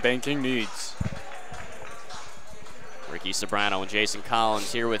all of your banking needs. Ricky Sobrano and Jason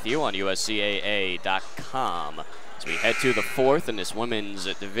Collins here with you on USCAA.com as we head to the fourth in this Women's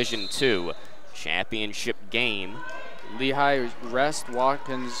Division II championship game. Lehigh rest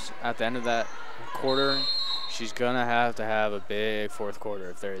Watkins at the end of that quarter. She's going to have a big fourth quarter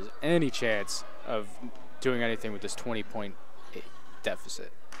if there is any chance of doing anything with this 20-point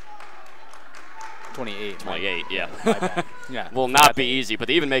deficit. 28, yeah. My bad. Yeah. Will not be easy, but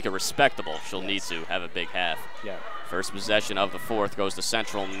to even make it respectable, she'll need to have a big half. Yeah. First possession of the fourth goes to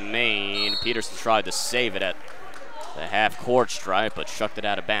Central Maine. Peterson tried to save it at the half-court stripe, but shucked it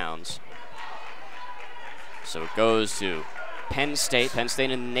out of bounds. So it goes to Penn State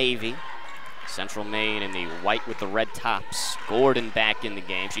in Navy. Central Maine in the white with the red tops. Gordon back in the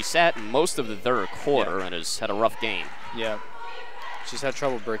game. She sat most of the third quarter and has had a rough game. Yeah. She's had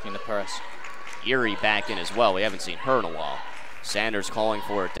trouble breaking the press. Erie back in as well. We haven't seen her in a while. Sanders calling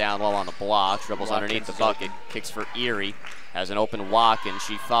for it down low on the block. Dribbles underneath the bucket. Kicks for Erie. Has an open Watkins.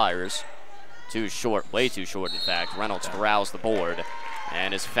 She fires. Too short. Way too short, in fact. Reynolds corrals the board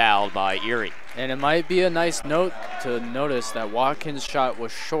and is fouled by Erie. And it might be a nice note to notice that Watkins' shot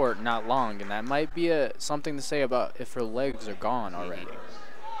was short, not long. And that might be something to say about if her legs are gone already.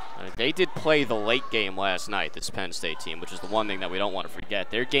 They did play the late game last night, this Penn State team, which is the one thing that we don't want to forget.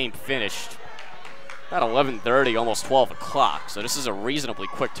 Their game finished about 11:30, almost 12 o'clock, so this is a reasonably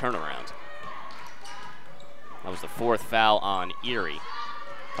quick turnaround. That was the fourth foul on Erie.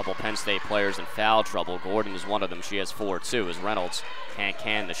 A couple Penn State players in foul trouble. Gordon is one of them. She has 4 too, as Reynolds can't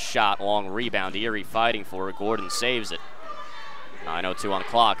can the shot. Long rebound. Erie fighting for it. Gordon saves it. 9:02 on the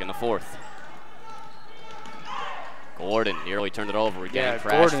clock in the fourth. Gordon nearly turned it over again.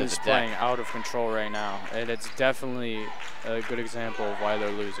 Yeah, Gordon is playing out of control right now, and it's definitely a good example of why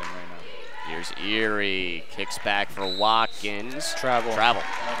they're losing right now. Here's Erie, kicks back for Watkins. Travel.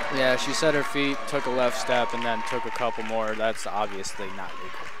 Yeah, she set her feet, took a left step, and then took a couple more. That's obviously not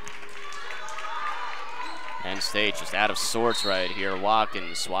legal. Penn State just out of sorts right here.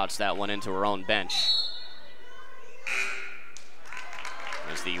 Watkins swats that one into her own bench.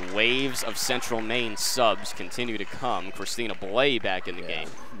 As the waves of Central Maine subs continue to come, Christina Blay back in the game.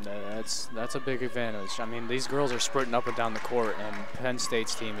 That's a big advantage. I mean, these girls are sprinting up and down the court, and Penn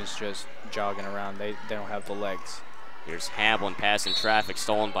State's team is just jogging around. They don't have the legs. Here's Hamlin passing traffic,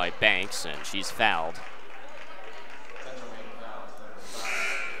 stolen by Banks, and she's fouled.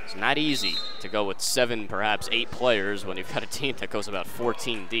 It's not easy to go with 7, perhaps 8 players when you've got a team that goes about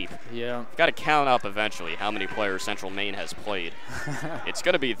 14 deep. Yeah. You've got to count up eventually how many players Central Maine has played. It's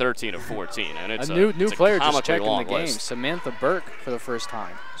going to be 13 or 14, and it's a new player just checking the game, list. Samantha Burke for the first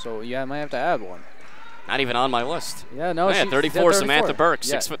time. So yeah, I might have to add one. Not even on my list. Yeah, no, oh, yeah, 34, Samantha Burke,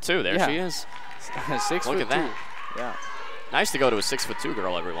 yeah. 6'2". There she is. 6'2". Look at that. Yeah. Nice to go to a 6'2"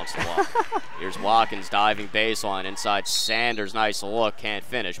 girl every once in a while. Here's Watkins diving baseline inside. Sanders, nice look, can't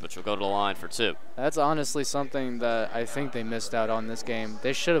finish, but she'll go to the line for 2. That's honestly something that I think they missed out on this game.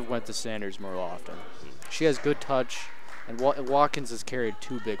 They should have went to Sanders more often. She has good touch, and Watkins has carried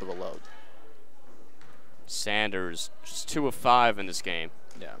too big of a load. Sanders just 2 of 5 in this game.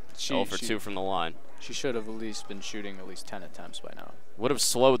 Yeah. 0 for 2 from the line. She should have at least been shooting at least 10 attempts by now. Would have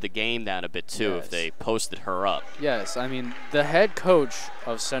slowed the game down a bit, too, Yes. if they posted her up. Yes, I mean, the head coach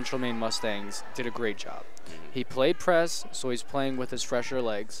of Central Maine Mustangs did a great job. He played press, so he's playing with his fresher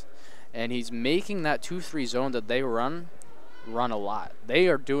legs, and he's making that 2-3 zone that they run a lot. They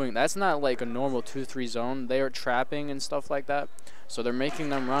are doing, that's not like a normal 2-3 zone. They are trapping and stuff like that, so they're making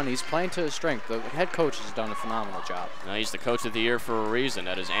them run. He's playing to his strength. The head coach has done a phenomenal job. Now he's the coach of the year for a reason.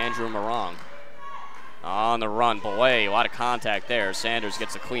 That is Andrew Morong. On the run, Belay, a lot of contact there. Sanders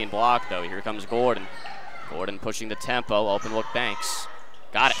gets a clean block, though. Here comes Gordon. Gordon pushing the tempo, open look Banks.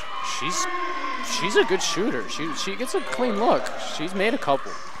 Got it. She's a good shooter. She gets a clean look. She's made a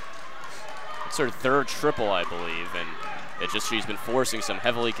couple. It's her 3rd triple, I believe, and it's just she's been forcing some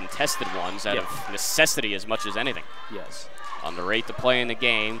heavily contested ones out of necessity as much as anything. Yes. Under 8 to play in the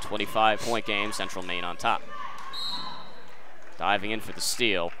game, 25-point game, Central Maine on top. Diving in for the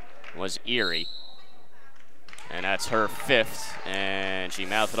steal was Erie. And that's her 5th, and she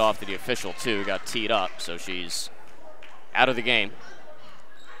mouthed it off to the official, too. Got teed up, so she's out of the game.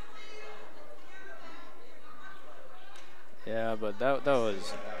 Yeah, but that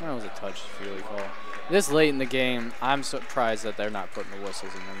was a touch-free call. This late in the game, I'm surprised that they're not putting the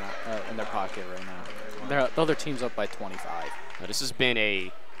whistles in their pocket right now. The other team's up by 25. Now, this has been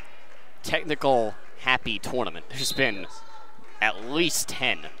a technical, happy tournament. There's been at least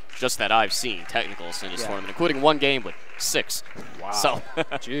 10. Just that I've seen technicals in this tournament, including one game with 6. Wow. So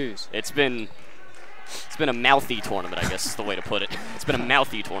jeez. It's been a mouthy tournament, I guess is the way to put it. It's been a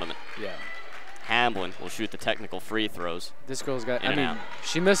mouthy tournament. Yeah. Hamblin will shoot the technical free throws. This girl's got, I mean,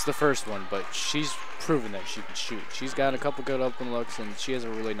 she missed the first one, but she's proven that she can shoot. She's got a couple good open looks, and she has a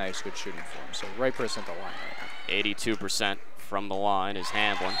really nice, good shooting form. So right person at the line right now. 82% from the line is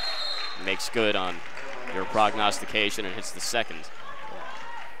Hamblin. Makes good on your prognostication and hits the second.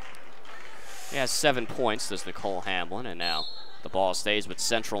 He has 7 points, does Nicole Hamblin, and now the ball stays with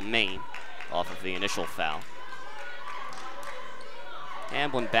Central Maine off of the initial foul.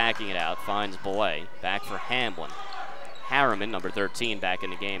 Hamblin backing it out, finds Belay. Back for Hamblin. Harriman, number 13, back in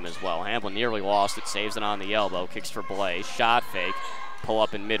the game as well. Hamblin nearly lost it, saves it on the elbow, kicks for Belay. Shot fake, pull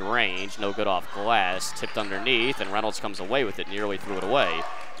up in mid-range, no good off glass, tipped underneath, and Reynolds comes away with it, nearly threw it away.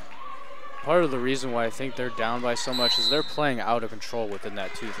 Part of the reason why I think they're down by so much is they're playing out of control within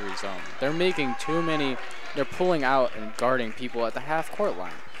that 2-3 zone. They're making too many, they're pulling out and guarding people at the half-court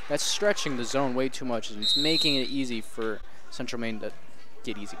line. That's stretching the zone way too much, and it's making it easy for Central Maine to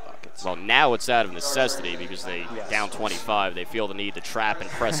get easy buckets. Well, now it's out of necessity because they down 25. They feel the need to trap and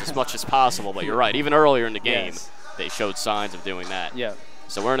press as much as possible, but you're right. Even earlier in the game, they showed signs of doing that. Yeah.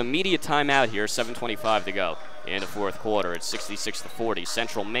 So we're in immediate timeout here, 7:25 to go in the 4th quarter. It's 66-40,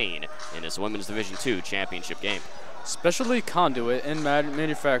 Central Maine in this Women's Division II championship game. Specialty Conduit and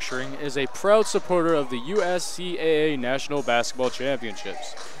Manufacturing is a proud supporter of the USCAA National Basketball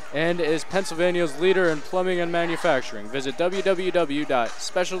Championships and is Pennsylvania's leader in plumbing and manufacturing. Visit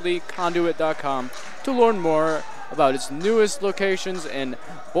www.specialtyconduit.com to learn more about its newest locations in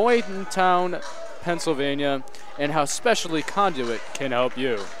Boynton, Pennsylvania, and how Specialty Conduit can help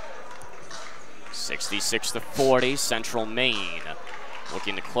you. 66-40, Central Maine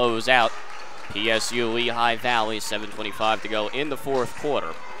looking to close out PSU Lehigh Valley, 7:25 to go in the 4th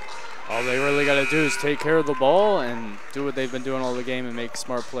quarter. All they really got to do is take care of the ball and do what they've been doing all the game and make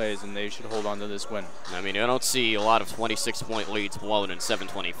smart plays, and they should hold on to this win. I mean, I don't see a lot of 26-point leads blown in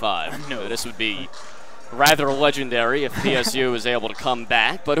 7:25. No. This would be rather legendary if PSU is able to come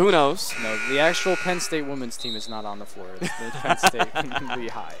back, but who knows? No, the actual Penn State women's team is not on the floor. It's the Penn State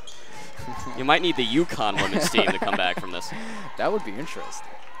Lehigh. You might need the UConn women's team to come back from this. That would be interesting.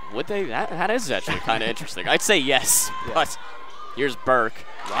 Would they? That is actually kind of interesting. I'd say yes, but here's Burke.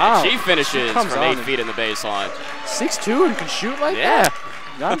 Wow. And she finishes comes from on 8 feet in the baseline. 6'2" and can shoot like that?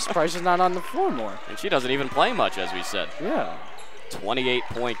 I'm surprised she's not on the floor more. And she doesn't even play much, as we said. Yeah.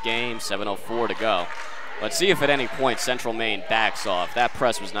 28-point game, 7:04 to go. Let's see if at any point Central Maine backs off. That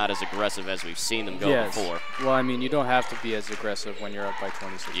press was not as aggressive as we've seen them go before. Well, I mean, you don't have to be as aggressive when you're up by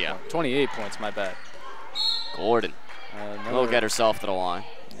 26 points. 28 points, my bad. Gordon will get herself to the line.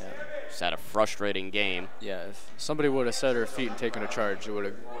 Yeah. Just had a frustrating game. Yeah, if somebody would have set her feet and taken a charge, it would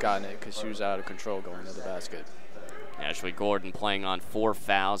have gotten it because she was out of control going to the basket. Ashley Gordon playing on 4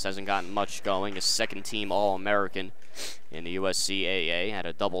 fouls, hasn't gotten much going. A second-team All-American in the USCAA, had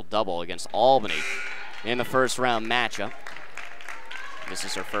a double-double against Albany in the first round matchup. This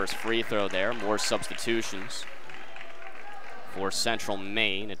is her first free throw there. More substitutions for Central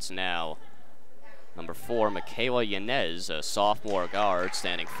Maine. It's now number 4, Michaela Yanez, a sophomore guard,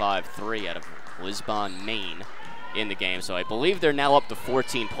 standing 5'3" out of Lisbon, Maine, in the game. So I believe they're now up to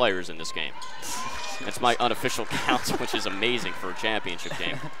 14 players in this game. That's my unofficial count, which is amazing for a championship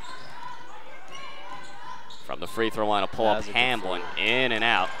game. From the free throw line, a pull-up, Hamblin, in and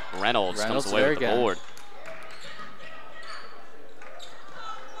out. Reynolds comes away with the board.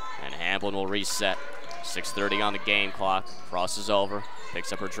 And Hamblin will reset. 6:30 on the game clock. Crosses over.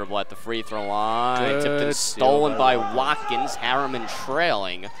 Picks up her dribble at the free throw line. Tipped and stolen by Watkins. Harriman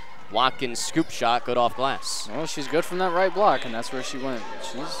trailing. Watkins' scoop shot, good off glass. Well, she's good from that right block, and that's where she went.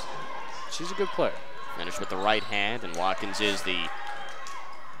 She's a good player. Finished with the right hand, and Watkins is the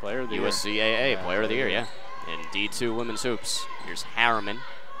Player of the USCAA Player of the Year, yeah. In D2 women's hoops. Here's Harriman.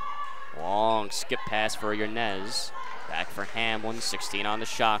 Long skip pass for Yanez. Back for Hamlin. 16 on the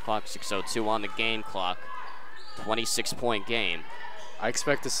shot clock. 6:02 on the game clock. 26-point game. I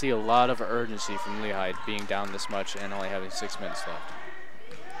expect to see a lot of urgency from Lehigh being down this much and only having 6 minutes left.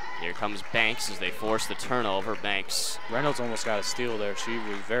 Here comes Banks as they force the turnover. Banks. Reynolds almost got a steal there. She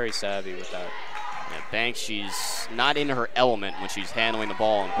was very savvy with that. Yeah, Banks, she's not in her element when she's handling the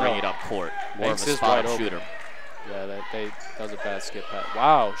ball and bringing it up court. More Banks of a spot shooter. Yeah, that was a bad skip pass.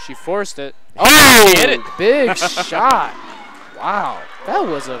 Wow, she forced it. Oh, she hit it. Big shot. Wow, that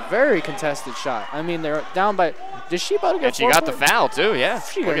was a very contested shot. I mean, they're down by. Did she about to get? And she got the foul too. Yeah,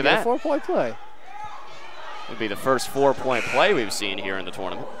 look at that. 4-point play. Would be the first 4-point play we've seen here in the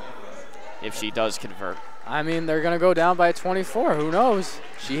tournament, if she does convert. I mean, they're gonna go down by 24. Who knows?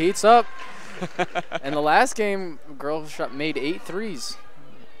 She heats up. In the last game, girl made 8 threes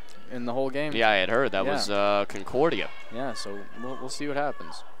in the whole game. Yeah, I had heard that was Concordia. Yeah, so we'll see what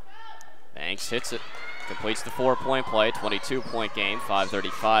happens. Banks hits it, completes the 4-point play, 22-point game,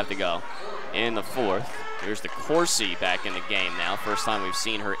 5:35 to go in the fourth. Here's the Corsi back in the game now. First time we've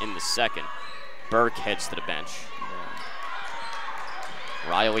seen her in the second. Burke heads to the bench.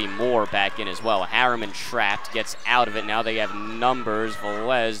 Riley Moore back in as well. Harriman trapped, gets out of it. Now they have numbers.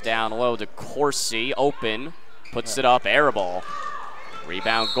 Velez down low to Corsi. Open, puts it up, air ball.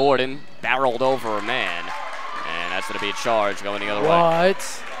 Rebound Gordon, barreled over a man. And that's going to be a charge going the other way.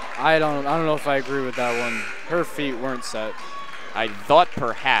 What? I don't know if I agree with that one. Her feet weren't set. I thought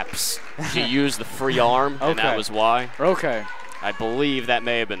perhaps she used the free arm, and that was why. Okay. I believe that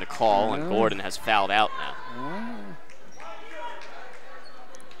may have been the call, and Gordon has fouled out now.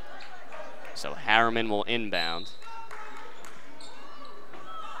 So Harriman will inbound.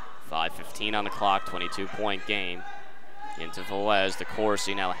 5:15 on the clock, 22-point game. Into Velez, to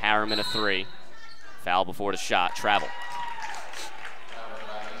Corsi, now Harriman a 3. Foul before the shot, travel.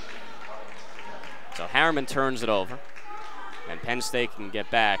 So Harriman turns it over, and Penn State can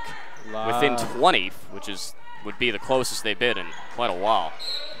get back within 20, which would be the closest they've been in quite a while.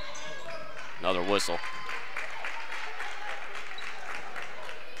 Another whistle.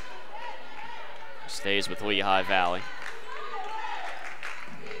 Stays with Lehigh Valley.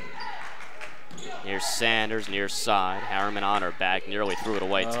 Here's Sanders near side. Harriman on her back, nearly threw it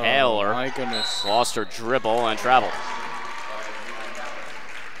away. Taylor, my goodness, lost her dribble and traveled.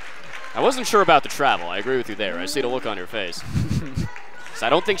 I wasn't sure about the travel. I agree with you there. I see the look on your face. So I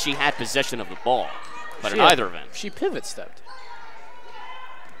don't think she had possession of the ball, but in either event. She pivot stepped.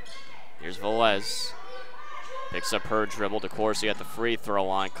 Here's Velez. Picks up her dribble. DeCourcy at the free throw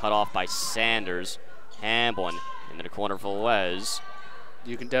line. Cut off by Sanders. Hamblin into the corner for Velez.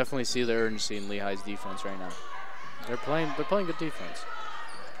 You can definitely see the urgency in Lehigh's defense right now. They're playing good defense.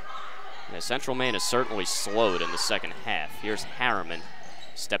 Yeah, Central Maine has certainly slowed in the second half. Here's Harriman.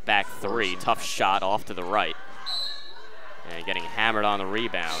 Step back 3. Tough shot off to the right. And getting hammered on the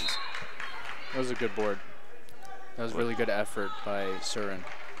rebound. That was a good board. That was really good effort by Surin.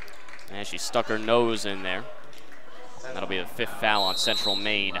 And she stuck her nose in there. That'll be the 5th foul on Central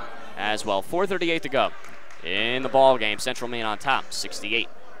Maine as well. 4:38 to go in the ball game. Central Maine on top,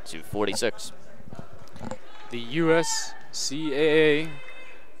 68-46. The USCAA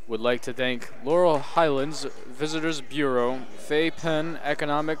would like to thank Laurel Highlands Visitors Bureau, Fay Penn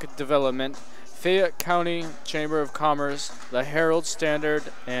Economic Development, Fayette County Chamber of Commerce, the Herald Standard,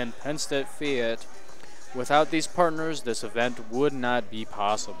 and Penn State Fayette. Without these partners, this event would not be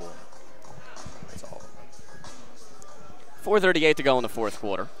possible. That's all. 4:38 to go in the fourth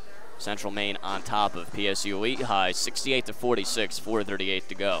quarter. Central Maine on top of PSU Lehigh, 68-46, 4:38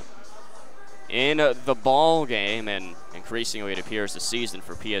 to go. In the ball game, and increasingly it appears the season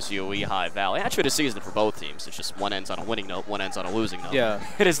for PSU Lehigh Valley. Actually, the season for both teams. It's just one ends on a winning note, one ends on a losing note. Yeah.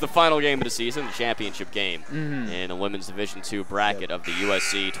 It is the final game of the season, the championship game in the Women's Division II bracket of the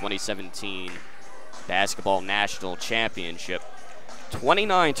USC 2017 Basketball National Championship.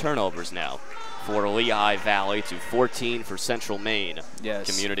 29 turnovers now for Lehigh Valley to 14 for Central Maine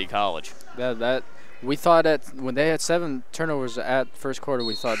Community College. We thought when they had 7 turnovers at first quarter,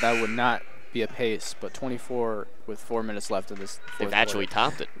 we thought that would not be a pace, but 24 with 4 minutes left in this fourth They've actually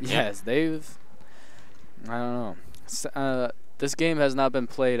topped it. Yes, they've. I don't know. This game has not been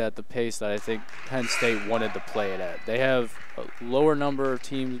played at the pace that I think Penn State wanted to play it at. They have a lower number of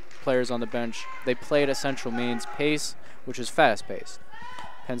team players on the bench. They played at Central Maine's pace, which is fast-paced.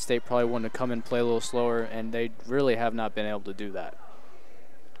 Penn State probably wanted to come and play a little slower, and they really have not been able to do that.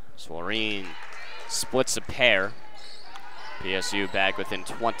 Swareen splits a pair. PSU back within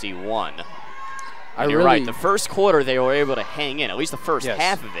 21. And you're right, the first quarter they were able to hang in, at least the first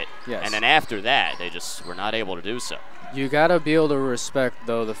half of it. Yes. And then after that, they just were not able to do so. You got to be able to respect,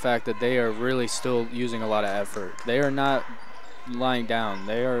 though, the fact that they are really still using a lot of effort. They are not lying down.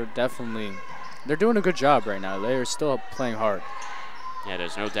 They are definitely – they're doing a good job right now. They are still playing hard. Yeah,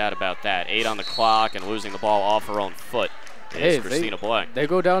 there's no doubt about that. 8 on the clock and losing the ball off her own foot is Christina Blank. They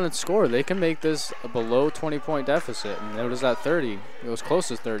go down and score. They can make this a below 20-point deficit. And it was at 30. It was close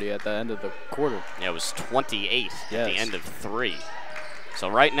to 30 at the end of the quarter. Yeah, it was 28 at the end of 3. So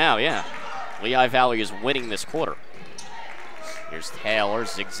right now, Lehigh Valley is winning this quarter. Here's Taylor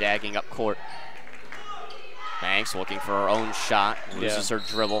zigzagging up court. Banks looking for her own shot. Loses her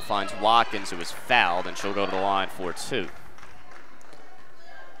dribble, finds Watkins, who is fouled, and she'll go to the line for 2.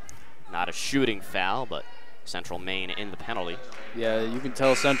 Not a shooting foul, but Central Maine in the penalty. Yeah, you can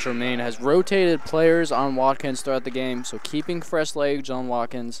tell Central Maine has rotated players on Watkins throughout the game, so keeping fresh legs on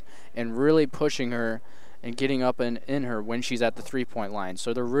Watkins and really pushing her and getting up in her when she's at the three-point line.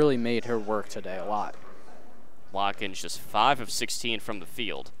 So they really made her work today a lot. Watkins just 5 of 16 from the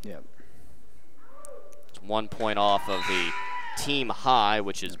field. Yep. It's 1 point off of the team high,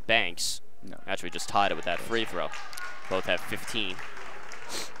 which is Banks. No. Actually just tied it with that free throw. Both have 15.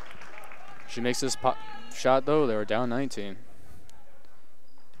 She makes this shot, though. They were down 19.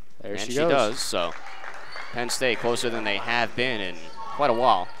 There she goes. And she does, so Penn State closer than they have been in quite a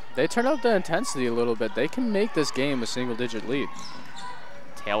while. They turn up the intensity a little bit. They can make this game a single-digit lead.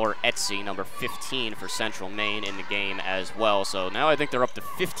 Taylor Etsy, number 15 for Central Maine in the game as well. So now I think they're up to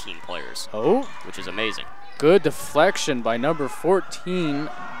 15 players. Oh. Which is amazing. Good deflection by number 14,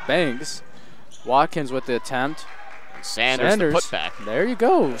 Banks. Watkins with the attempt. Sanders the putback. There you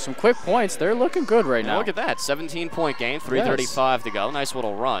go. Some quick points. They're looking good right now. Look at that. 17-point game, 3:35 to go. Nice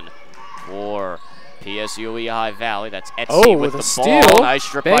little run for PSU Lehigh Valley. That's Etsy with the steal. Ball. Nice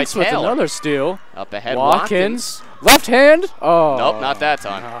strip Banks by Taylor. with another steal. Up ahead, Watkins. Left hand. Oh. Nope, not that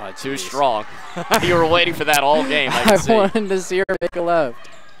time. Oh, too strong. You were waiting for that all game, I can see. wanted to see her make a left.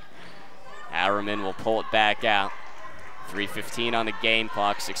 Harriman will pull it back out. 3:15 on the game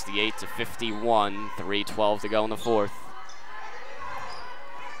clock, 68-51, 3:12 to go in the fourth.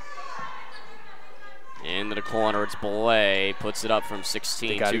 Into the corner, it's Belay. Puts it up from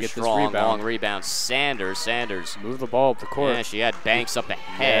 16, too strong. Long rebound. Sanders. Move the ball up the court. Yeah, she had Banks up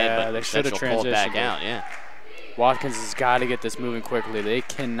ahead, but they should have pulled it back transitioned out. Yeah. Watkins has got to get this moving quickly. They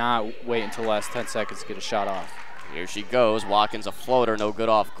cannot wait until the last 10 seconds to get a shot off. Here she goes. Watkins a floater, no good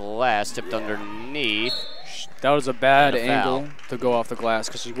off glass. Tipped underneath. That was a bad angle to go off the glass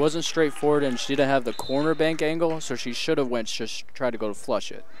because she wasn't straightforward and she didn't have the corner bank angle, so she should have just tried to go to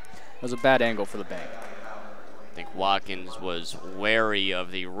flush it. It was a bad angle for the bank. I think Watkins was wary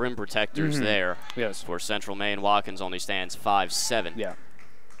of the rim protectors there. Yes. For Central Maine, Watkins only stands 5'7". Yeah.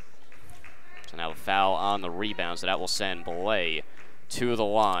 So now a foul on the rebound, so that will send Belay to the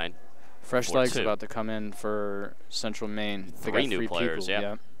line. Fresh legs about to come in for Central Maine. They got new players, people.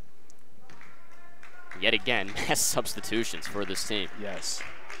 yeah. Yet again, mass substitutions for this team. Yes.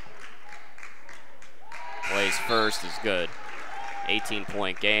 Plays first is good.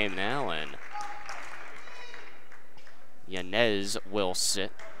 18-point game now, and Yanez will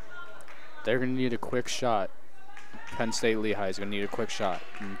sit. They're going to need a quick shot. Penn State Lehigh is going to need a quick shot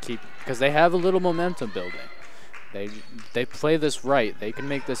and because they have a little momentum building. They play this right. They can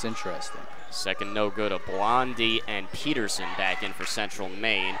make this interesting. Second no good of Blondie and Peterson back in for Central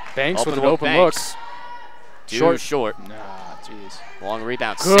Maine. Banks with an open look. Short. Nah, jeez. Long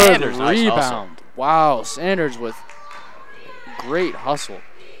rebound. Good Sanders, nice rebound. hustle. Wow, Sanders with great hustle.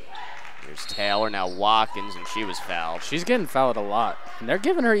 Here's Taylor, now Watkins, and she was fouled. She's getting fouled a lot, and they're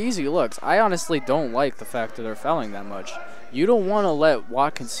giving her easy looks. I honestly don't like the fact that they're fouling that much. You don't want to let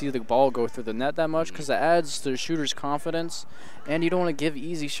Watkins see the ball go through the net that much because it adds to the shooter's confidence, and you don't want to give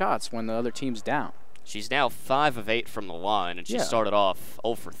easy shots when the other team's down. She's now 5 of 8 from the line, and she started off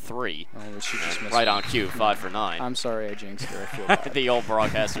 0 for 3. Oh, she just missed right on cue, 5 for 9. I'm sorry I jinxed her. I feel bad. The old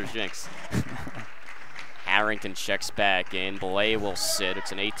broadcaster's jinx. Harrington checks back in. Belay will sit.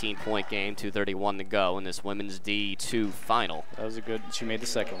 It's an 18-point game, 2:31 to go in this women's D2 final. That was a good. She made the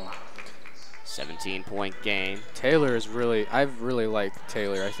second one. 17-point game. Taylor is really. I've really liked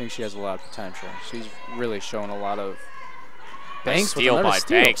Taylor. I think she has a lot of potential. She's really shown a lot of. Banks steal with by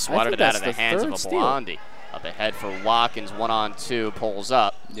steal. Banks. Swatted it out of the hands of a Blondie. Up ahead for Watkins, 1-on-2, pulls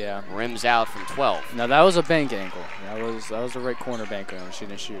up. Yeah. Rims out from 12. Now that was a bank angle. That was the right corner bank angle. She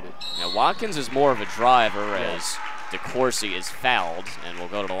didn't shoot it. Now Watkins is more of a driver as DeCourcy is fouled and will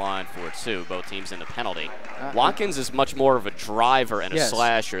go to the line for 2. Both teams in the penalty. Watkins is much more of a driver and a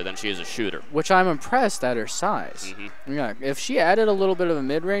slasher than she is a shooter. Which I'm impressed at her size. Yeah. If she added a little bit of a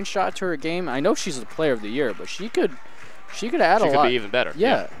mid-range shot to her game, I know she's the player of the year, but she could add a lot. She could be even better.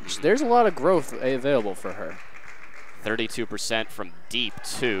 Yeah. There's a lot of growth available for her. 32% from deep,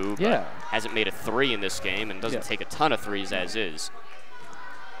 too. But hasn't made a 3 in this game and doesn't take a ton of threes as is.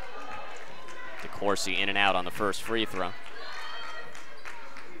 DeCourcy in and out on the first free throw.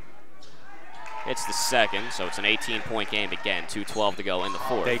 It's the second, so it's an 18-point game again. 2:12 to go in the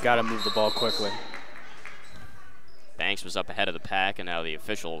fourth. They got to move the ball quickly. Banks was up ahead of the pack, and now the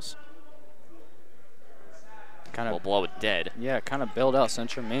officials will blow it dead. Yeah, kind of bailed out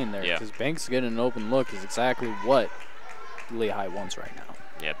Central Maine there because Banks getting an open look is exactly what Lehigh wants right now.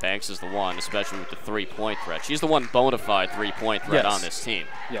 Yeah, Banks is the one, especially with the three-point threat. She's the one bona fide three-point threat on this team.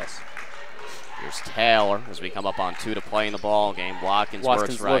 Yes. Here's Taylor as we come up on 2 to play in the ball game. Watkins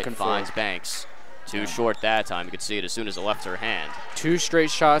works right, finds Banks. Too short that time. You could see it as soon as it left her hand. 2 straight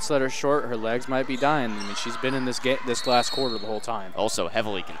shots that are short. Her legs might be dying. I mean, she's been in this last quarter the whole time. Also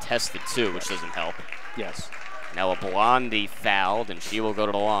heavily contested, too, which doesn't help. Yes. Now a Blondie fouled, and she will go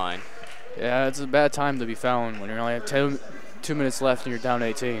to the line. Yeah, it's a bad time to be fouling when you only have 2 minutes left and you're down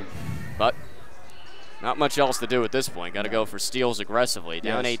 18. But not much else to do at this point. Got to go for steals aggressively.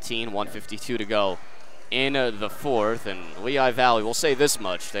 Down 18, 1:52 to go in the fourth. And Lehigh Valley, we'll say this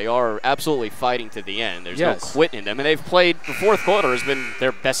much, they are absolutely fighting to the end. There's no quitting in them. And they've played, the fourth quarter has been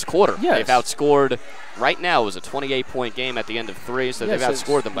their best quarter. They've outscored, right now, it was a 28-point game at the end of 3, so they've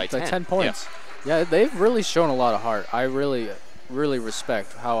outscored them by 10. 10 points. Yeah, they've really shown a lot of heart. I really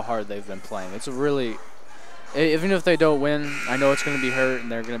respect how hard they've been playing. It's a really, even if they don't win, I know it's going to be hurt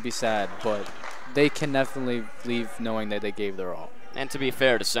and they're going to be sad, but they can definitely leave knowing that they gave their all. And to be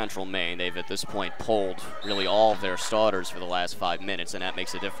fair to Central Maine, they've at this point pulled really all of their starters for the last 5 minutes, and that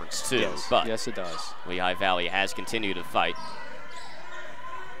makes a difference too. Yes, it does. Lehigh Valley has continued to fight.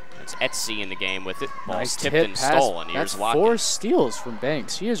 It's Etsy in the game with it. Ball's tipped and stolen. Here's Watkins. 4 steals from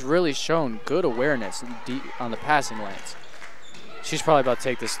Banks. She has really shown good awareness on the passing lanes. She's probably about to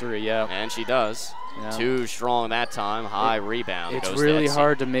take this 3, And she does. Too strong that time. High rebound. It's really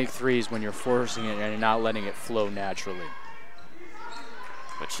hard to make threes when you're forcing it and you're not letting it flow naturally.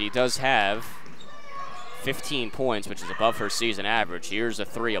 But she does have 15 points, which is above her season average. Here's a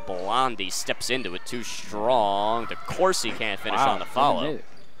 3. A Blondie steps into it. Too strong. DeCourcy can't finish on the follow.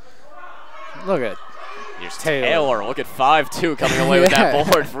 Look at Here's Taylor. Look at 5-2 coming away with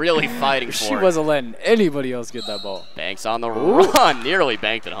that board. Really fighting for it. She wasn't letting anybody else get that ball. Banks on the run. Nearly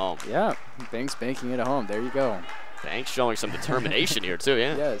banked it home. Yeah, Banks banking it at home. There you go. Banks showing some determination here, too,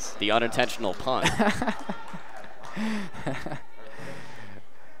 Yes. The unintentional punt.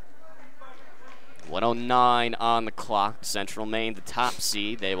 .109 on the clock. Central Maine, the top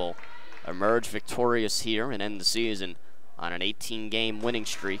seed. They will emerge victorious here and end the season on an 18-game winning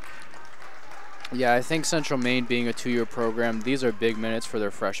streak. Yeah, I think Central Maine being a 2-year program, these are big minutes for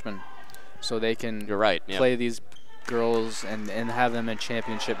their freshmen. So they can play these girls and have them in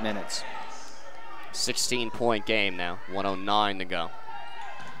championship minutes. 16-point game now, 109 to go.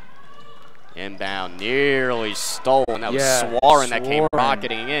 Inbound, nearly stolen. That was Swarin that came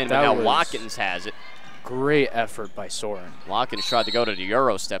rocketing in, but now Watkins has it. Great effort by Soren. Watkins tried to go to the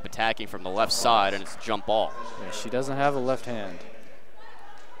Euro step, attacking from the left side, and it's a jump ball. Yeah, she doesn't have a left hand.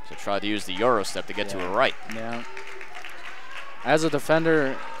 So tried to use the Euro step to get to her right. Yeah. As a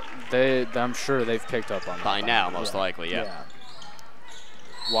defender, I'm sure they've picked up on that. By now, most likely,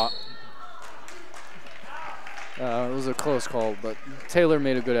 It was a close call, but Taylor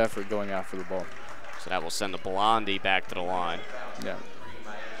made a good effort going after the ball. So that will send the Blondie back to the line. Yeah.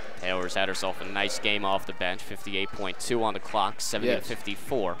 Taylor's had herself a nice game off the bench, 58.2 on the clock,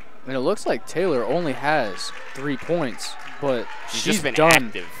 70-54. And it looks like Taylor only has 3 points, but She's she's just been done.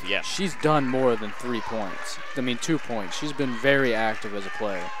 active, yeah. She's done more than 3 points. 2 points. She's been very active as a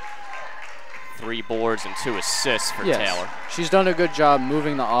player. 3 boards and 2 assists for Taylor. She's done a good job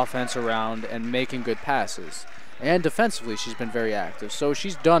moving the offense around and making good passes. And defensively, she's been very active. So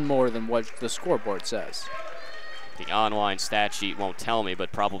she's done more than what the scoreboard says. The online stat sheet won't tell me,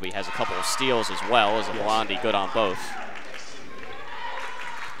 but probably has a couple of steals as well as a Blondie good on both.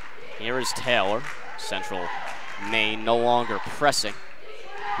 Here is Taylor. Central Maine no longer pressing.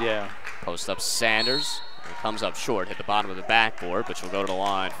 Yeah. Post up Sanders. It comes up short, hit the bottom of the backboard, but she'll go to the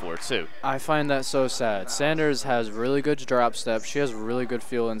line for 2. I find that so sad. Sanders has really good drop step. She has really good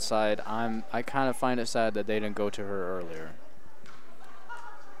feel inside. I kind of find it sad that they didn't go to her earlier.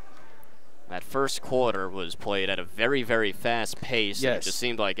 That first quarter was played at a very, very fast pace. Yes. And it just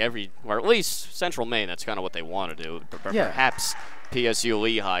seemed like or at least Central Maine, that's kind of what they want to do. Yeah. Perhaps PSU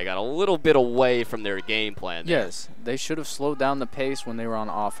Lehigh got a little bit away from their game plan there. Yes, they should have slowed down the pace when they were on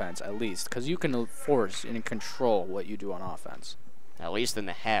offense, at least, because you can force and control what you do on offense. At least in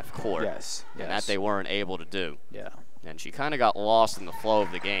the half court. Yes. And that they weren't able to do. Yeah. And she kind of got lost in the flow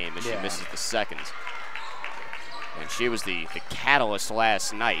of the game as she misses the seconds. And she was the catalyst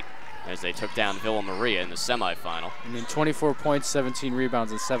last night as they took down Villa Maria in the semifinal. 24 points, 17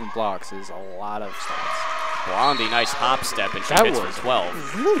 rebounds, and 7 blocks is a lot of stats. Blondie, nice hop step, and she hits for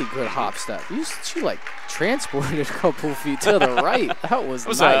 12. Really good hop step. She like transported a couple feet to the right. That was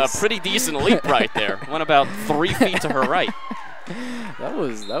nice. That was a pretty decent leap right there. Went about 3 feet to her right. That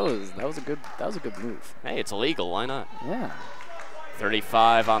was a good move. Hey, it's illegal. Why not? Yeah.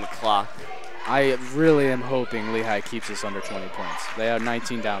 35 on the clock. I really am hoping Lehigh keeps us under 20 points. They are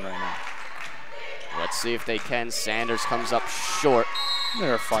 19 down right now. Let's see if they can. Sanders comes up short.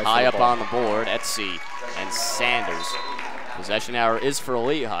 They're a fight Tie for the up on the board. Etsy and Sanders. Possession hour is for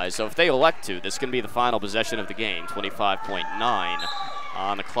Lehigh, so if they elect to, this can be the final possession of the game. 25.9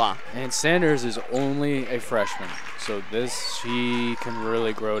 on the clock. And Sanders is only a freshman, so she can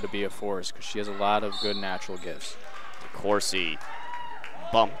really grow to be a force because she has a lot of good natural gifts. Corsi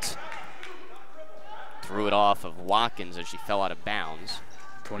bumped. Threw it off of Watkins as she fell out of bounds.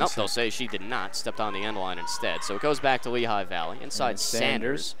 Nope, they'll say she did not. Stepped on the end line instead. So it goes back to Lehigh Valley. Inside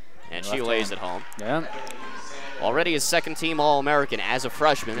Sanders, and she lays it home. Yeah. Already a second-team All-American as a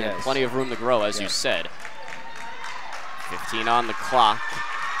freshman, and plenty of room to grow, as you said. 15 on the clock,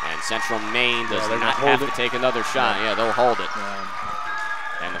 and Central Maine does not have to take another shot. Yeah, they'll hold it.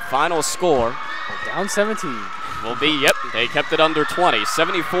 Yeah. And the final score down 17. Will be, they kept it under 20.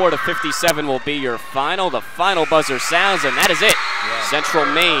 74-57 will be your final. The final buzzer sounds, and that is it. Yeah. Central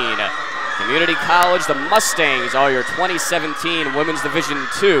Maine Community College, the Mustangs are your 2017 Women's Division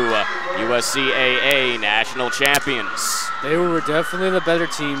II USCAA National Champions. They were definitely the better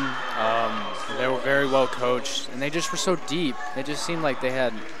team. They were very well coached, and they just were so deep. It just seemed like they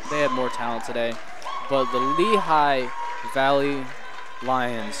had more talent today. But the Lehigh Valley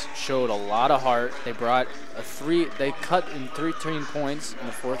Lions showed a lot of heart. They brought they cut in 13 points in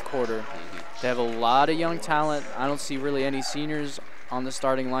the fourth quarter. They have a lot of young talent. I don't see really any seniors on the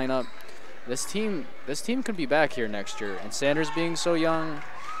starting lineup. This team could be back here next year. And Sanders being so young,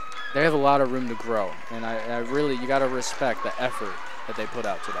 they have a lot of room to grow. And you got to respect the effort that they put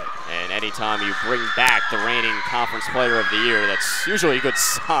out today. And anytime you bring back the reigning Conference Player of the Year, that's usually a good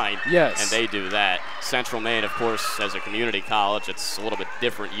sign. Yes. And they do that. Central Maine, of course, as a community college, it's a little bit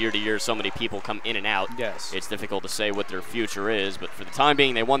different year to year. So many people come in and out. Yes. It's difficult to say what their future is, but for the time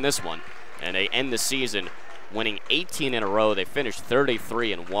being, they won this one. And they end the season winning 18 in a row. They finished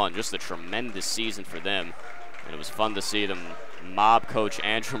 33-1. Just a tremendous season for them. And it was fun to see them mob coach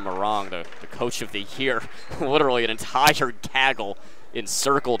Andrew Morong, the coach of the year. Literally an entire gaggle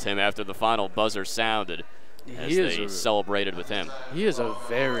encircled him after the final buzzer sounded as they celebrated with him. He is a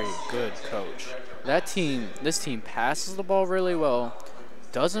very good coach. This team passes the ball really well,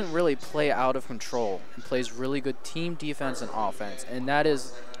 doesn't really play out of control, and plays really good team defense and offense, and that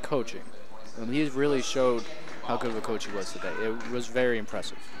is coaching. And he really showed how good of a coach he was today. It was very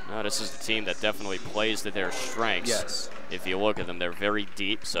impressive. No, this is the team that definitely plays to their strengths. Yes. If you look at them, they're very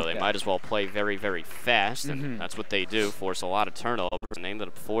deep, so they might as well play very, very fast, and that's what they do, force a lot of turnovers, and they ended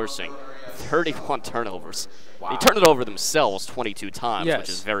up forcing 31 turnovers. Wow. They turned it over themselves 22 times, which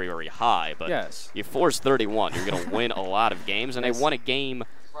is very, very high, but you force 31, you're going to win a lot of games, and they won a game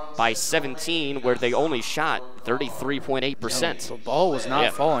by 17 where they only shot 33.8%. The ball was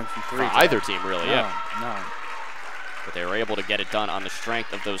not falling from three. For either team, really, No. but they were able to get it done on the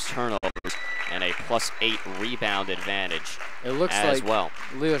strength of those turnovers and a +8 rebound advantage. It looks as like well.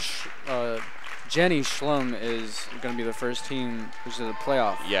 Jenny Schlum is going to be the first team, which is a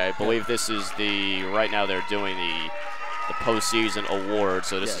playoff. Yeah, I believe this is right now they're doing the postseason award,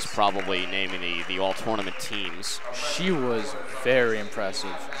 so this is probably naming the all-tournament teams. She was very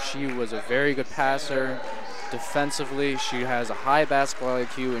impressive. She was a very good passer. Defensively, she has a high basketball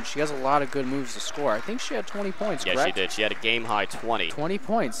IQ, and she has a lot of good moves to score. I think she had 20 points, correct? Yeah, she did. She had a game-high 20. 20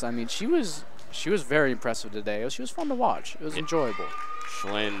 points. I mean, she was very impressive today. She was fun to watch. It was enjoyable.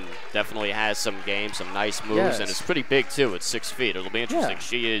 Schlin definitely has some game, some nice moves, and it's pretty big, too, at 6 feet. It'll be interesting.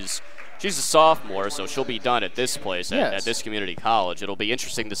 She's a sophomore, so she'll be done at this place, at this community college. It'll be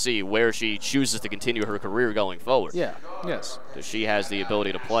interesting to see where she chooses to continue her career going forward. Yeah, yes. Because she has the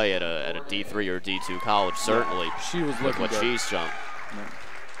ability to play at a D3 or D2 college, certainly. Yeah, she was looking what good. She's shown. Yeah.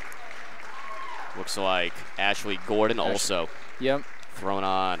 Looks like Ashley Gordon also thrown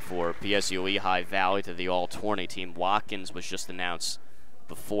on for PSU Lehigh Valley to the all-20 team. Watkins was just announced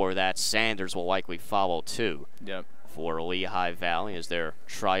before that. Sanders will likely follow, too. Yep. For Lehigh Valley as their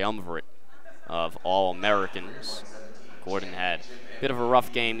triumvirate of All-Americans. Gordon had a bit of a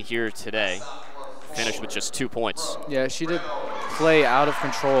rough game here today. Finished with just 2 points. Yeah, she did play out of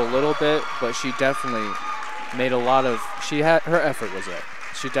control a little bit, but she definitely made a lot of, her effort was there.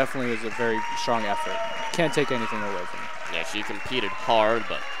 She definitely was a very strong effort. Can't take anything away from her. Yeah, she competed hard,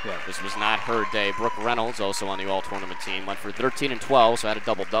 but this was not her day. Brooke Reynolds, also on the all-tournament team, went for 13 and 12, so had a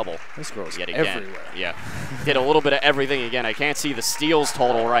double-double. This girl's yet again. Everywhere. Yeah, did a little bit of everything again. I can't see the steals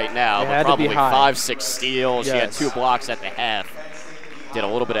total right now, it but probably 5-6 steals. Yes. She had 2 blocks at the half. Did a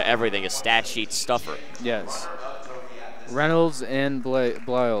little bit of everything, a stat sheet stuffer. Yes. Reynolds and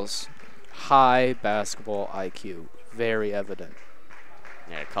Bliles, high basketball IQ, very evident.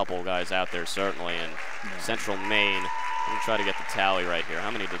 Yeah, a couple guys out there certainly, and Central Maine. Let me try to get the tally right here.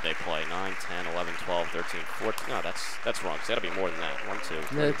 How many did they play? 9, 10, 11, 12, 13, 14. No, that's wrong. It's got to be more than that. 1, 2,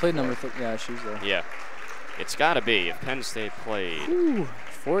 3, they played 4. number she was there. Yeah. It's got to be. If Penn State played. Ooh,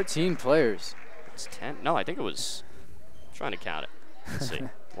 14 players. It's 10. No, I think it was. I'm trying to count it. Let's see.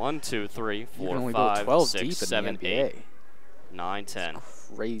 1, 2, 3, 4, 5, 6, 7, 8, 9, 10.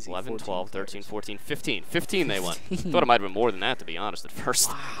 Crazy. 11, 12, 13, 14, 15. 15 they won. Thought it might have been more than that, to be honest, at first.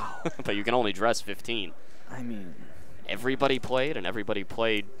 Wow. But you can only dress 15. I mean, everybody played, and everybody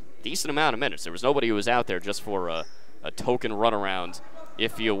played decent amount of minutes. There was nobody who was out there just for a token runaround,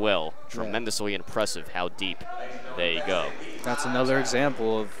 if you will. Tremendously impressive how deep they go. That's another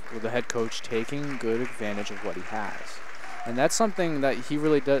example of the head coach taking good advantage of what he has. And that's something that he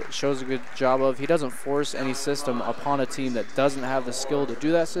really shows a good job of. He doesn't force any system upon a team that doesn't have the skill to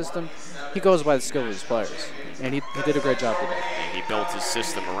do that system. He goes by the skill of his players. And he did a great job today. And he built his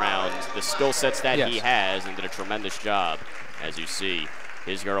system around the skill sets that he has and did a tremendous job, as you see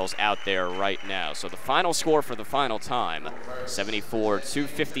his girls out there right now. So the final score for the final time,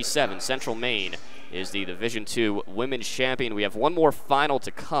 74-57. Central Maine is the Division II Women's Champion. We have one more final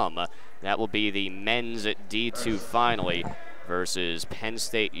to come. That will be the men's D2 finally versus Penn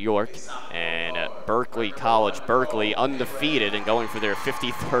State York and Berkeley College. Berkeley undefeated and going for their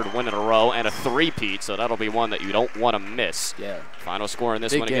 53rd win in a row and a three-peat, so that'll be one that you don't want to miss. Yeah. Final score in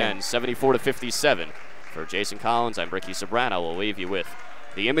this one again, 74-57. For Jason Collins, I'm Ricky Sobrano. We'll leave you with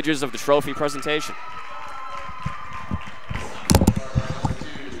the images of the trophy presentation.